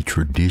in a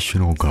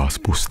traditional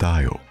gospel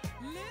style.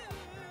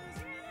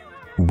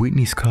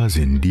 Whitney's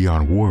cousin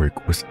Dionne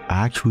Warwick was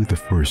actually the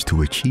first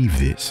to achieve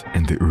this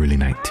in the early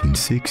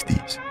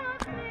 1960s.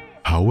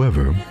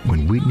 However,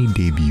 when Whitney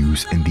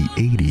debuts in the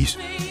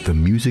 80s, the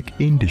music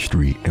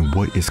industry and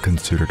what is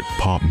considered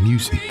pop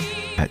music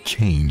had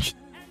changed.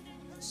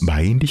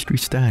 By industry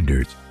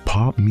standards,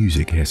 pop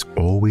music has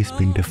always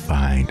been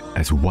defined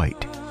as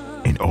white,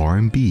 and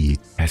R&B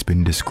has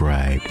been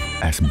described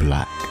as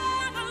black.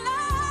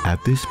 At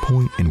this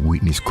point in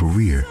Whitney's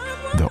career,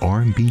 the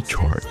R&B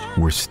charts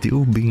were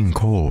still being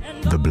called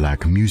the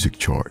black music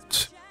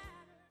charts.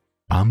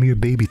 I'm Your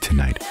Baby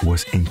Tonight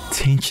was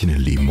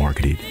intentionally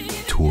marketed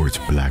towards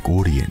black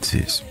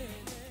audiences.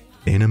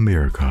 In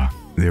America,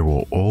 there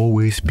will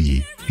always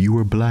be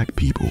fewer black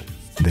people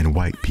than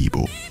white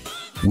people,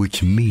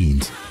 which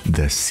means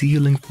the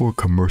ceiling for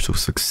commercial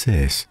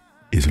success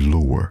is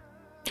lower.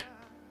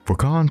 For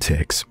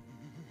context,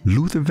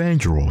 Luther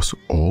Vandross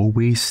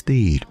always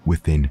stayed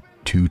within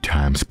 2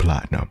 times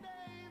platinum.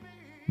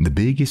 The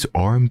biggest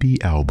R&B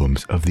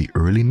albums of the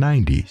early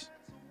 90s,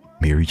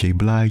 Mary J.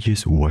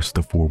 Blige's What's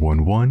the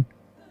 411,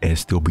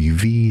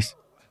 SWV's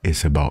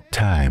It's About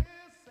Time,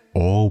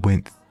 all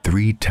went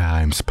 3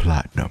 times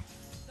platinum.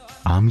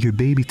 I'm Your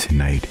Baby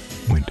Tonight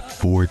went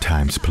 4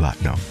 times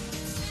platinum.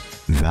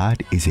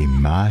 That is a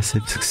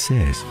massive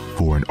success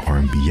for an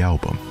R&B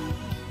album.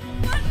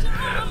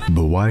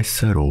 But why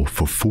settle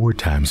for 4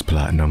 times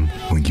platinum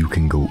when you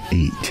can go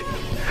 8?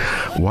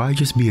 Why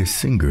just be a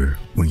singer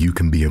when you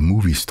can be a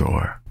movie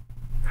star?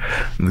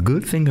 The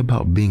good thing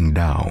about being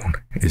down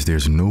is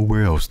there's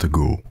nowhere else to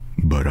go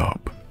but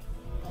up.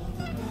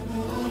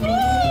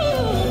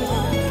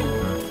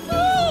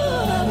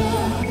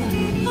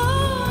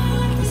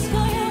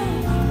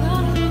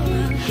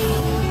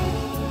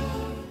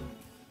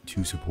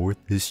 To support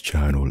this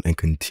channel and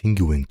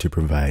continuing to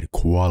provide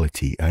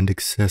quality and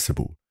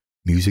accessible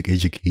music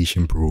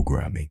education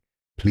programming,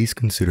 please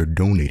consider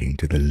donating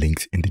to the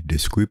links in the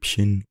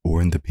description or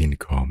in the pinned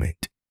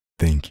comment.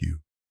 Thank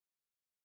you.